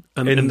traveling,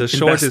 and in the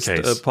shortest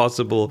best case.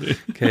 possible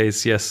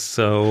case, yes.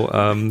 So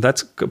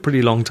that's a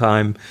pretty long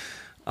time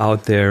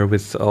out there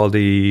with all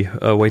the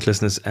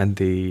weightlessness and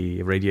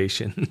the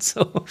radiation.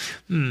 So,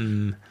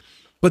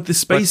 But the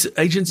space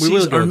agencies we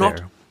will go are not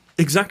there.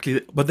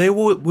 exactly. But they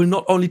will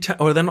not only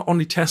they're not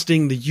only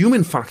testing the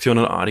human factor on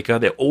Antarctica.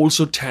 They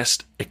also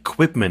test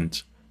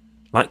equipment,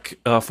 like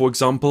for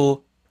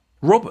example,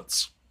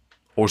 robots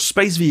or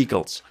space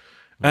vehicles.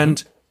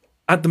 And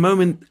at the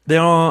moment,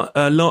 there are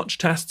large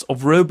tests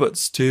of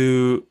robots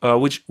to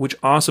which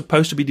are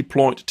supposed to be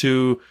deployed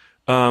to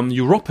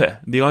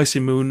Europa, the icy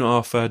moon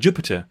of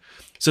Jupiter.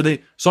 So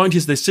the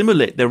scientists, they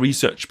simulate their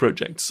research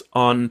projects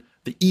on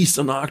the East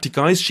Antarctic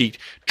ice sheet,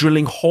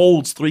 drilling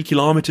holes 3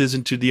 kilometers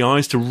into the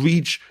ice to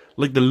reach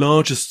like the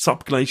largest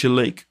subglacial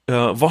lake,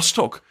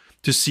 Vostok,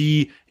 to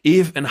see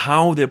if and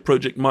how their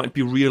project might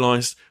be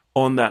realized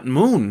on that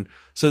moon.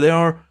 So there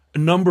are a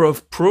number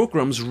of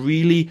programs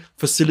really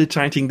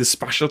facilitating the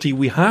specialty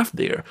we have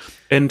there.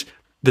 And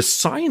the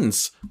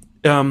science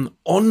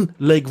on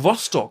Lake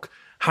Vostok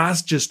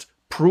has just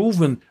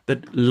proven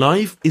that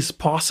life is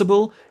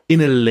possible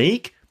in a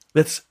lake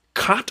that's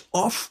cut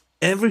off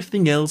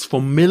everything else for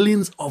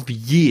millions of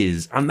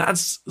years. And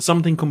that's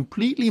something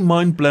completely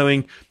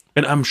mind-blowing.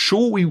 And I'm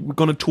sure we're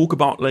going to talk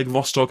about Lake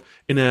Vostok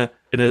in a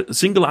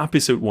single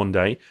episode one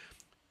day.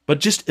 But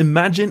just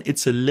imagine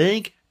it's a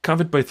lake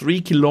covered by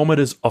 3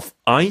 kilometers of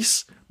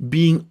ice,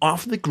 being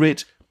off the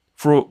grid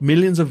for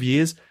millions of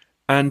years.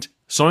 And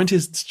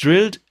scientists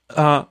drilled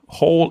a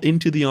hole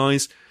into the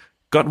ice,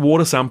 got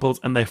water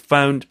samples, and they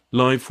found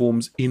life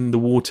forms in the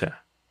water.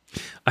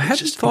 I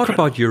hadn't thought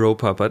about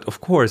Europa, but of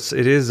course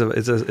it is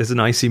it's an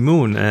icy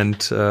moon, and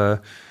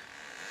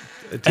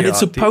it's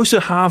supposed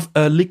to have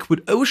a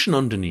liquid ocean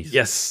underneath.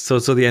 Yes, so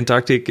the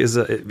Antarctic is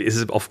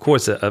of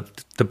course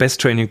the best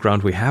training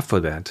ground we have for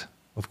that.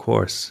 Of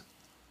course,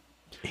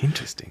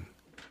 interesting.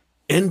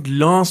 And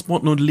last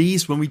but not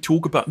least, when we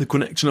talk about the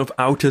connection of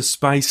outer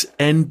space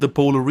and the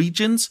polar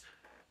regions,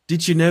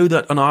 did you know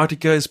that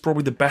Antarctica is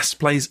probably the best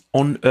place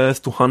on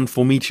Earth to hunt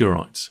for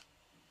meteorites?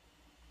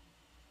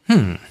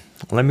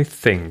 Let me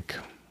think.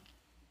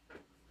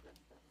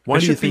 Why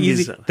do you think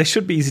is that? They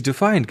should be easy to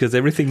find because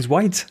everything's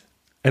white,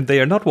 and they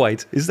are not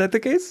white. Is that the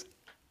case?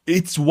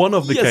 It's one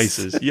of the Yes.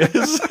 cases,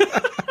 yes.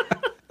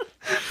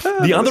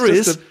 The other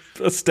It's is just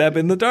a stab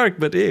in the dark,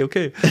 but hey,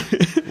 okay.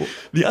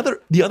 the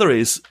other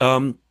is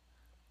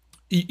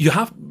you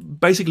have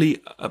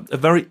basically a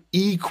very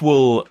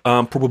equal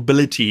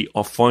probability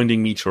of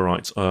finding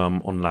meteorites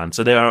on land.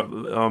 So they are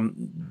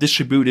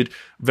distributed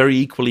very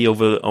equally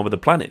over the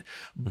planet.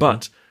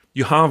 But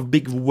you have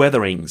big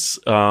weathering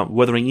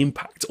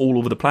impacts all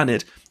over the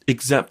planet,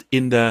 except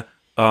in the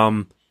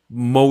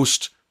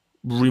most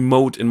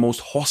remote and most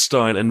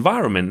hostile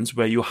environments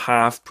where you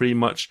have pretty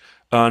much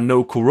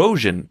no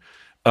corrosion.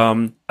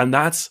 And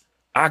that's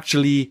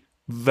actually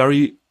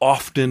very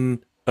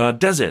often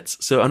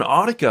deserts. So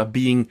Antarctica,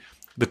 being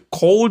the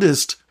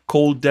coldest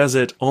cold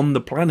desert on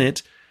the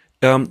planet,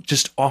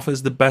 just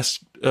offers the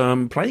best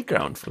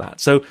playground for that.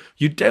 So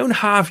you don't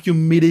have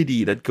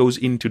humidity that goes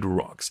into the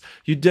rocks.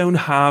 You don't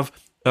have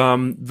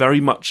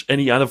very much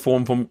any other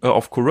form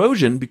of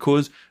corrosion,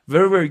 because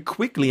very, very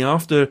quickly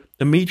after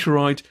a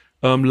meteorite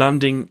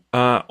landing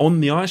on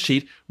the ice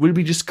sheet will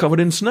be just covered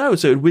in snow.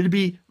 So it will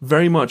be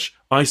very much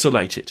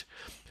isolated.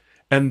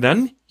 And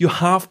then you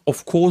have,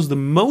 of course, the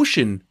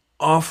motion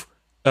of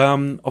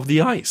of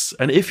the ice.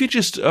 And if you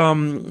just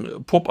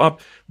pop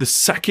up the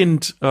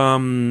second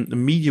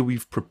media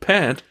we've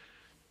prepared,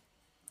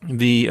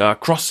 the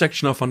cross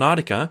section of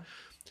Antarctica,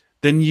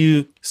 then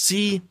you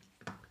see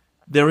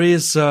there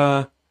is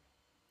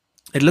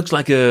it looks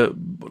like a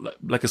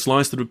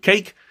slice through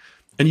cake,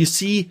 and you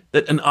see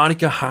that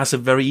Antarctica has a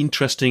very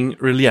interesting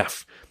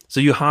relief. So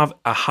you have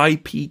a high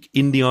peak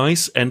in the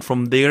ice, and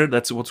from there,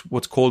 that's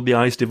what's called the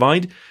ice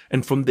divide,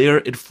 and from there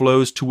it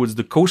flows towards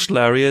the coastal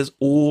areas,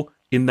 or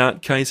in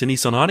that case in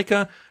East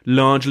Antarctica,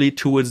 largely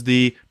towards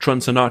the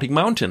Transantarctic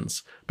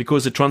Mountains,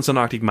 because the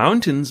Transantarctic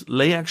Mountains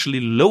lay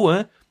actually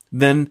lower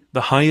than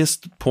the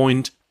highest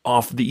point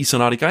of the East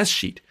Antarctic ice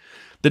sheet.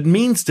 That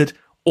means that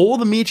all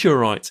the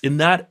meteorites in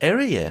that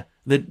area,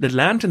 that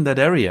land in that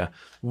area,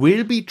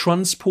 will be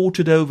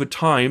transported over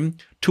time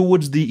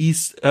towards the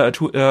east,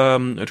 towards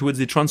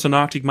the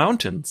Transantarctic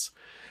Mountains.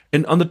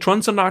 And on the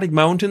Transantarctic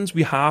Mountains,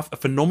 we have a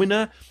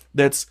phenomena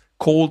that's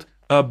called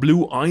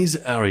blue ice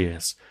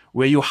areas,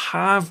 where you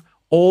have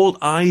all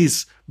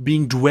ice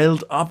being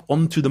dwelled up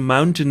onto the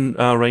mountain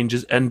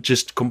ranges and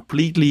just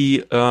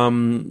completely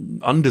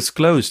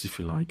undisclosed, if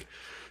you like.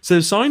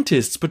 So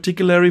scientists,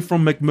 particularly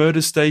from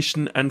McMurdo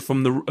Station and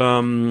from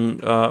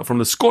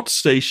the Scott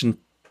Station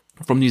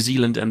from New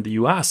Zealand and the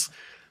US,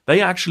 they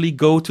actually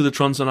go to the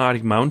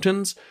Transantarctic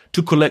Mountains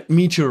to collect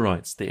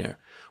meteorites there,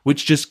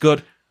 which just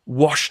got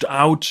washed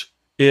out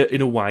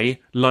in a way,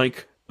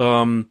 like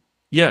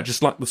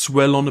just like the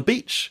swell on the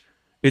beach.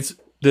 It's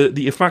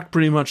the effect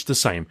pretty much the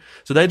same.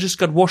 So they just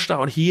got washed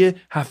out here,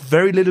 have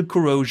very little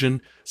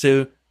corrosion,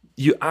 so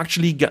you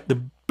actually get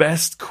the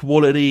best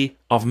quality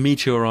of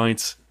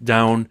meteorites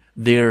down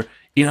there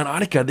in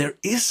Antarctica. There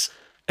is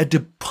a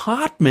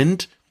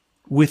department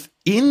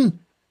within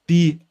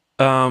the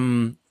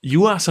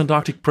US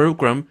Antarctic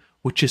program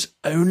which is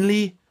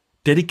only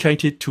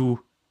dedicated to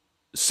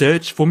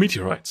search for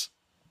meteorites.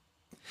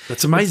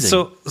 That's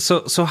amazing.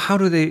 So how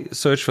do they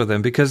search for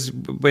them? Because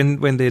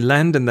when they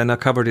land and then are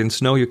covered in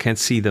snow, you can't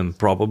see them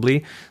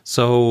probably.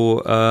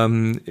 So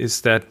is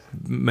that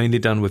mainly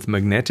done with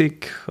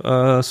magnetic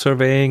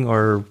surveying,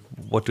 or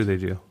what do they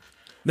do?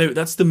 No,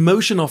 that's the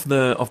motion of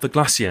the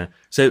glacier.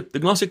 So the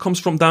glacier comes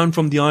down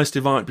from the ice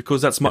divide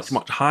because that's much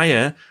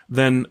higher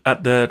than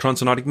at the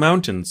Transantarctic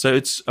Mountain. So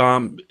it's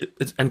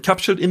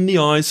encapsulated in the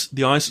ice.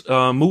 The ice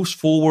moves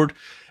forward,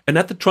 and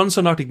at the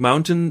Transantarctic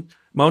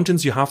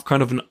Mountains, you have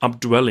kind of an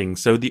updwelling.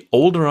 So the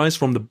older ice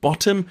from the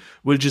bottom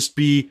will just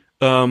be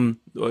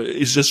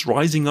is just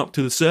rising up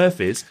to the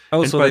surface.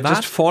 Oh, so they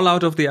just fall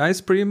out of the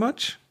ice pretty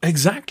much?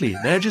 Exactly.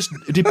 They're just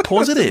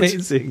deposited. That's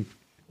amazing.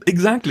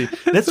 Exactly.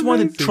 That's why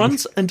the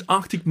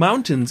Transantarctic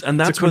Mountains, and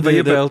that's it's a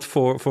conveyor belt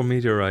for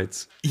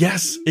meteorites.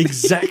 Yes,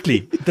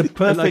 exactly. The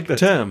perfect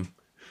term.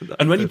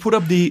 And when you put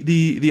up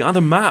the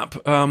other map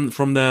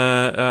from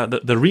the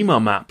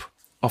RIMA map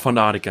of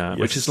Antarctica,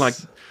 which is like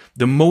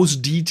the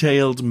most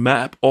detailed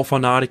map of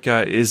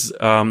Antarctica, is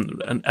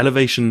an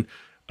elevation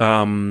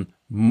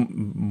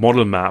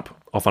model map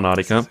of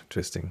Antarctica. That's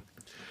interesting.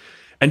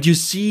 And you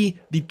see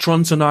the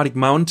Transantarctic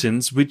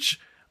Mountains, which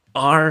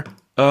are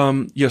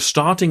you're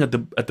starting at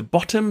the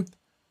bottom,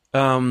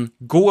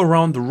 go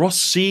around the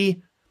Ross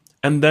Sea,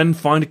 and then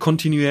find a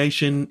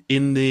continuation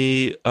in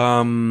the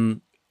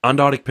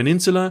Antarctic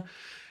Peninsula,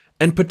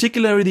 and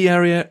particularly the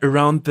area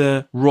around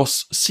the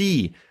Ross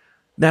Sea.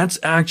 That's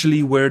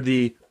actually where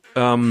the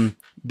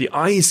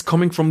ice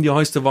coming from the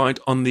ice divide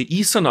on the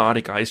Eastern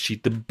Arctic ice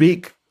sheet, the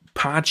big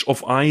patch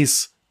of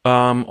ice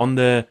on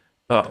the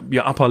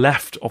upper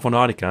left of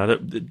Antarctica,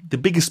 the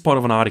biggest part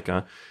of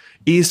Antarctica,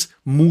 is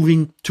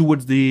moving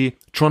towards the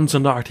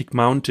Transantarctic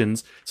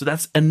Mountains. So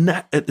that's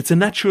it's a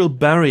natural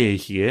barrier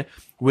here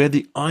where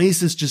the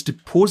ice is just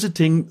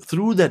depositing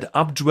through that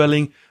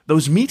updwelling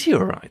those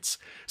meteorites.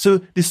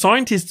 So the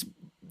scientists,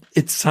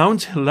 it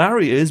sounds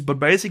hilarious, but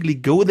basically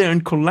go there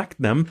and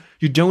collect them.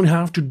 You don't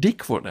have to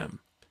dig for them.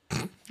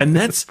 And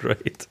that's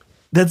great.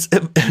 That's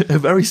a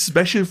very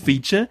special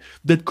feature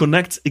that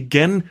connects,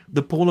 again,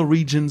 the polar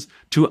regions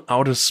to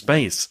outer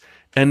space.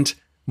 And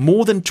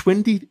more than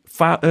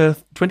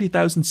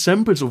 20,000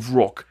 samples of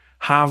rock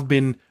have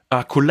been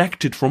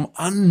collected from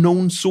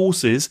unknown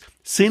sources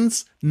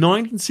since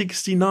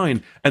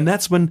 1969. And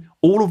that's when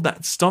all of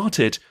that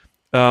started,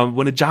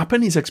 when a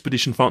Japanese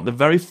expedition found the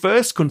very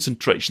first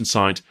concentration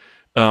site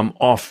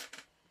of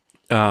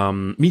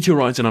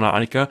meteorites in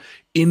Antarctica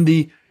in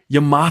the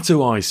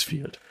Yamato ice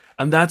field.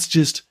 And that's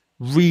just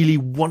really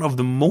one of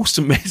the most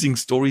amazing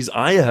stories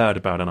I heard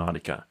about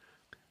Antarctica.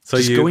 So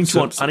just going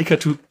to Antarctica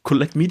to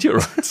collect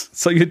meteorites.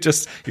 So you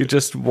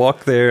just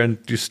walk there and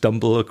you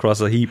stumble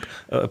across a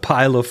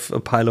pile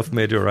of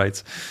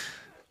meteorites.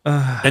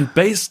 And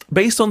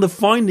based on the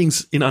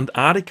findings in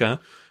Antarctica,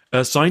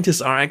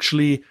 scientists are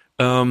actually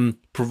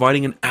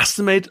providing an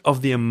estimate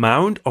of the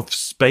amount of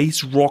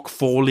space rock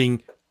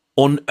falling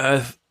on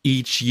Earth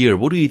each year.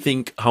 What do you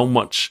think? How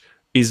much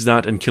is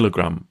that in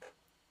kilogram?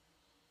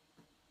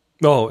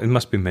 Oh, it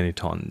must be many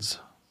tons,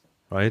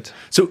 right?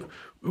 So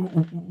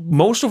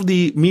most of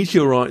the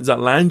meteorites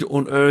that land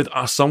on Earth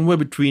are somewhere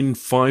between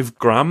 5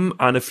 grams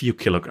and a few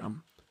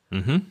kilograms.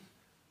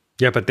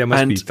 Yeah, but there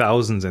must And- be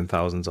thousands and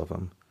thousands of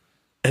them.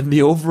 And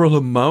the overall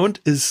amount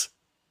is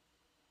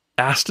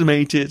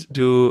estimated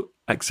to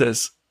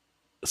access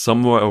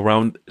somewhere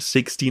around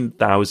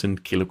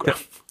 16,000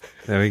 kilograms.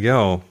 There we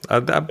go. I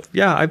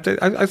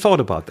thought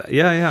about that.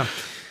 Yeah.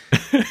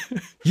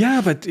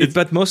 Yeah,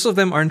 but most of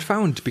them aren't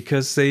found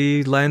because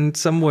they land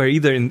somewhere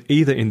either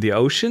in the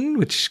ocean,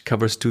 which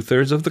covers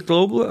 2/3 of the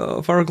globe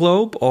of our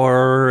globe,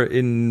 or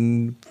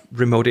in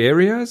remote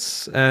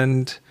areas.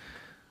 And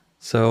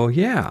so,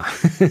 yeah,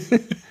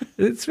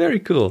 it's very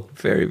cool,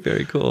 very,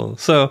 very cool.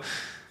 So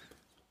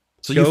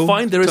you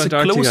find there is to a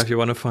Antarctica close if you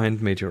want to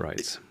find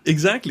meteorites.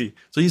 Exactly.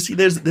 So you see,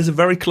 there's a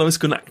very close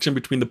connection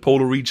between the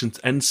polar regions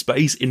and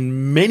space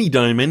in many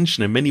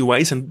dimensions, in many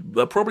ways, and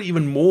probably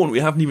even more. And we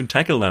haven't even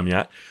tackled them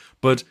yet.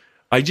 But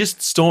I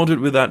just started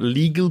with that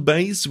legal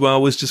base where I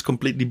was just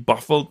completely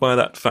baffled by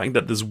that fact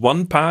that there's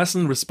one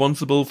person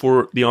responsible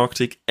for the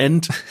Arctic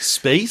and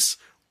space.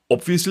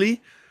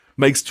 Obviously,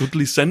 makes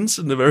totally sense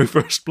in the very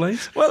first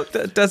place. Well,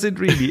 does it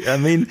really? I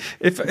mean,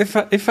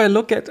 if I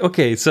look at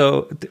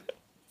so.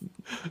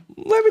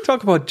 Let me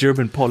talk about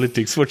German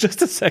politics for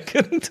just a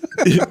second.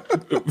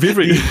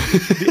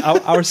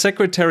 Our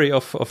Secretary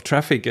of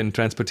Traffic and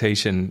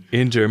Transportation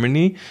in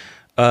Germany,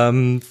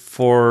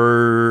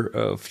 for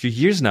a few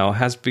years now,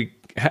 has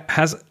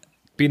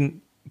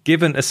been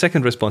given a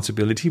second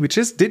responsibility, which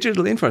is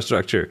digital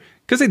infrastructure,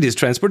 because it is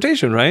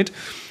transportation, right?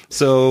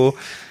 So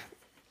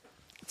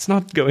it's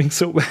not going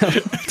so well,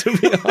 to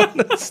be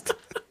honest.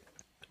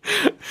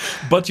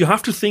 But you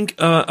have to think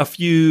a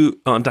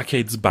few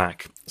decades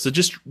back. So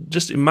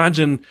just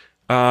imagine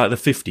the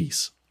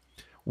 50s,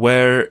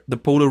 where the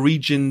polar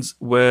regions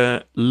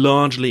were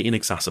largely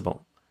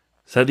inaccessible.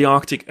 So the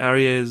Arctic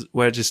areas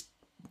were just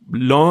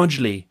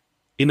largely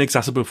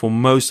inaccessible for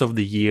most of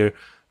the year.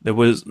 There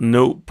was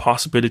no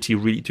possibility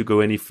really to go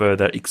any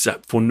further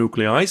except for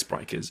nuclear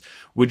icebreakers,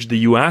 which the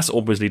US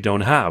obviously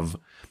don't have.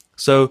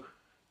 So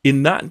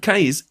in that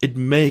case, it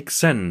makes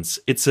sense.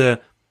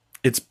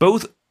 It's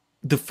both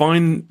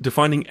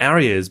defining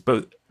areas,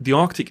 both the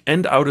Arctic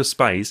and outer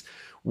space,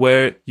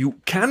 where you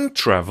can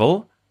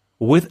travel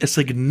with a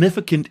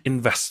significant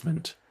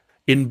investment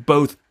in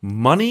both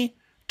money,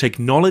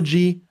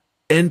 technology,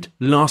 and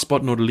last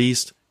but not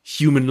least,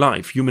 human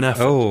life, human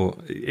effort. Oh,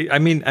 I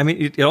mean,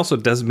 it also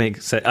does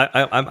make sense.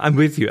 I'm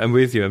with you.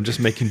 I'm just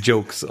making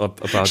jokes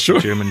about Sure.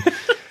 the German.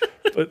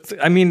 But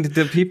I mean,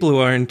 the people who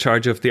are in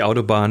charge of the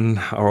Autobahn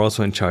are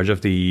also in charge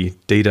of the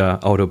data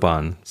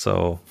Autobahn.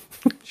 So,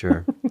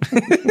 sure.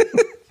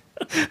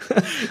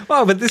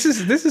 Wow, but this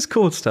is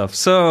cool stuff.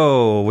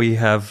 So we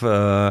have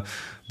the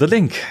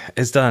link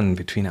is done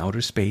between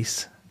outer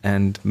space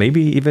and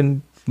maybe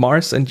even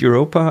Mars and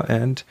Europa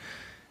and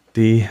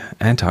the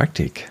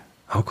Antarctic.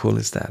 How cool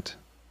is that?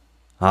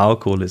 How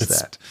cool is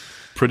that?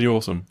 Pretty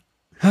awesome.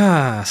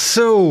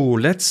 So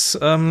let's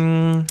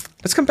come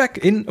back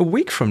in a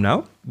week from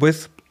now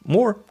with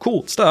more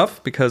cool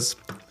stuff, because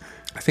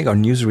I think our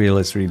newsreel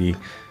is really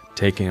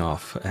taking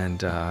off,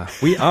 and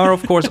we are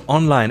of course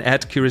online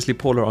at Curiously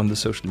Polar on the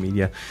social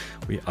media.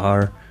 We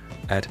are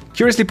at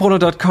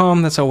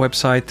curiouslypolar.com. That's our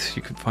website.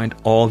 You can find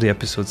all the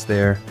episodes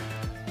there,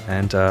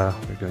 and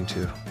we're going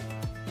to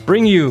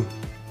bring you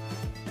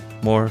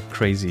more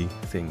crazy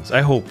things.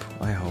 I hope.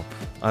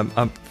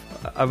 I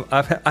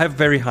have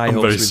very high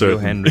hopes with you,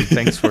 Henry.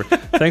 Thanks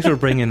for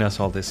bringing us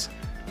all this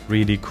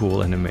really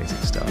cool and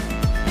amazing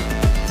stuff.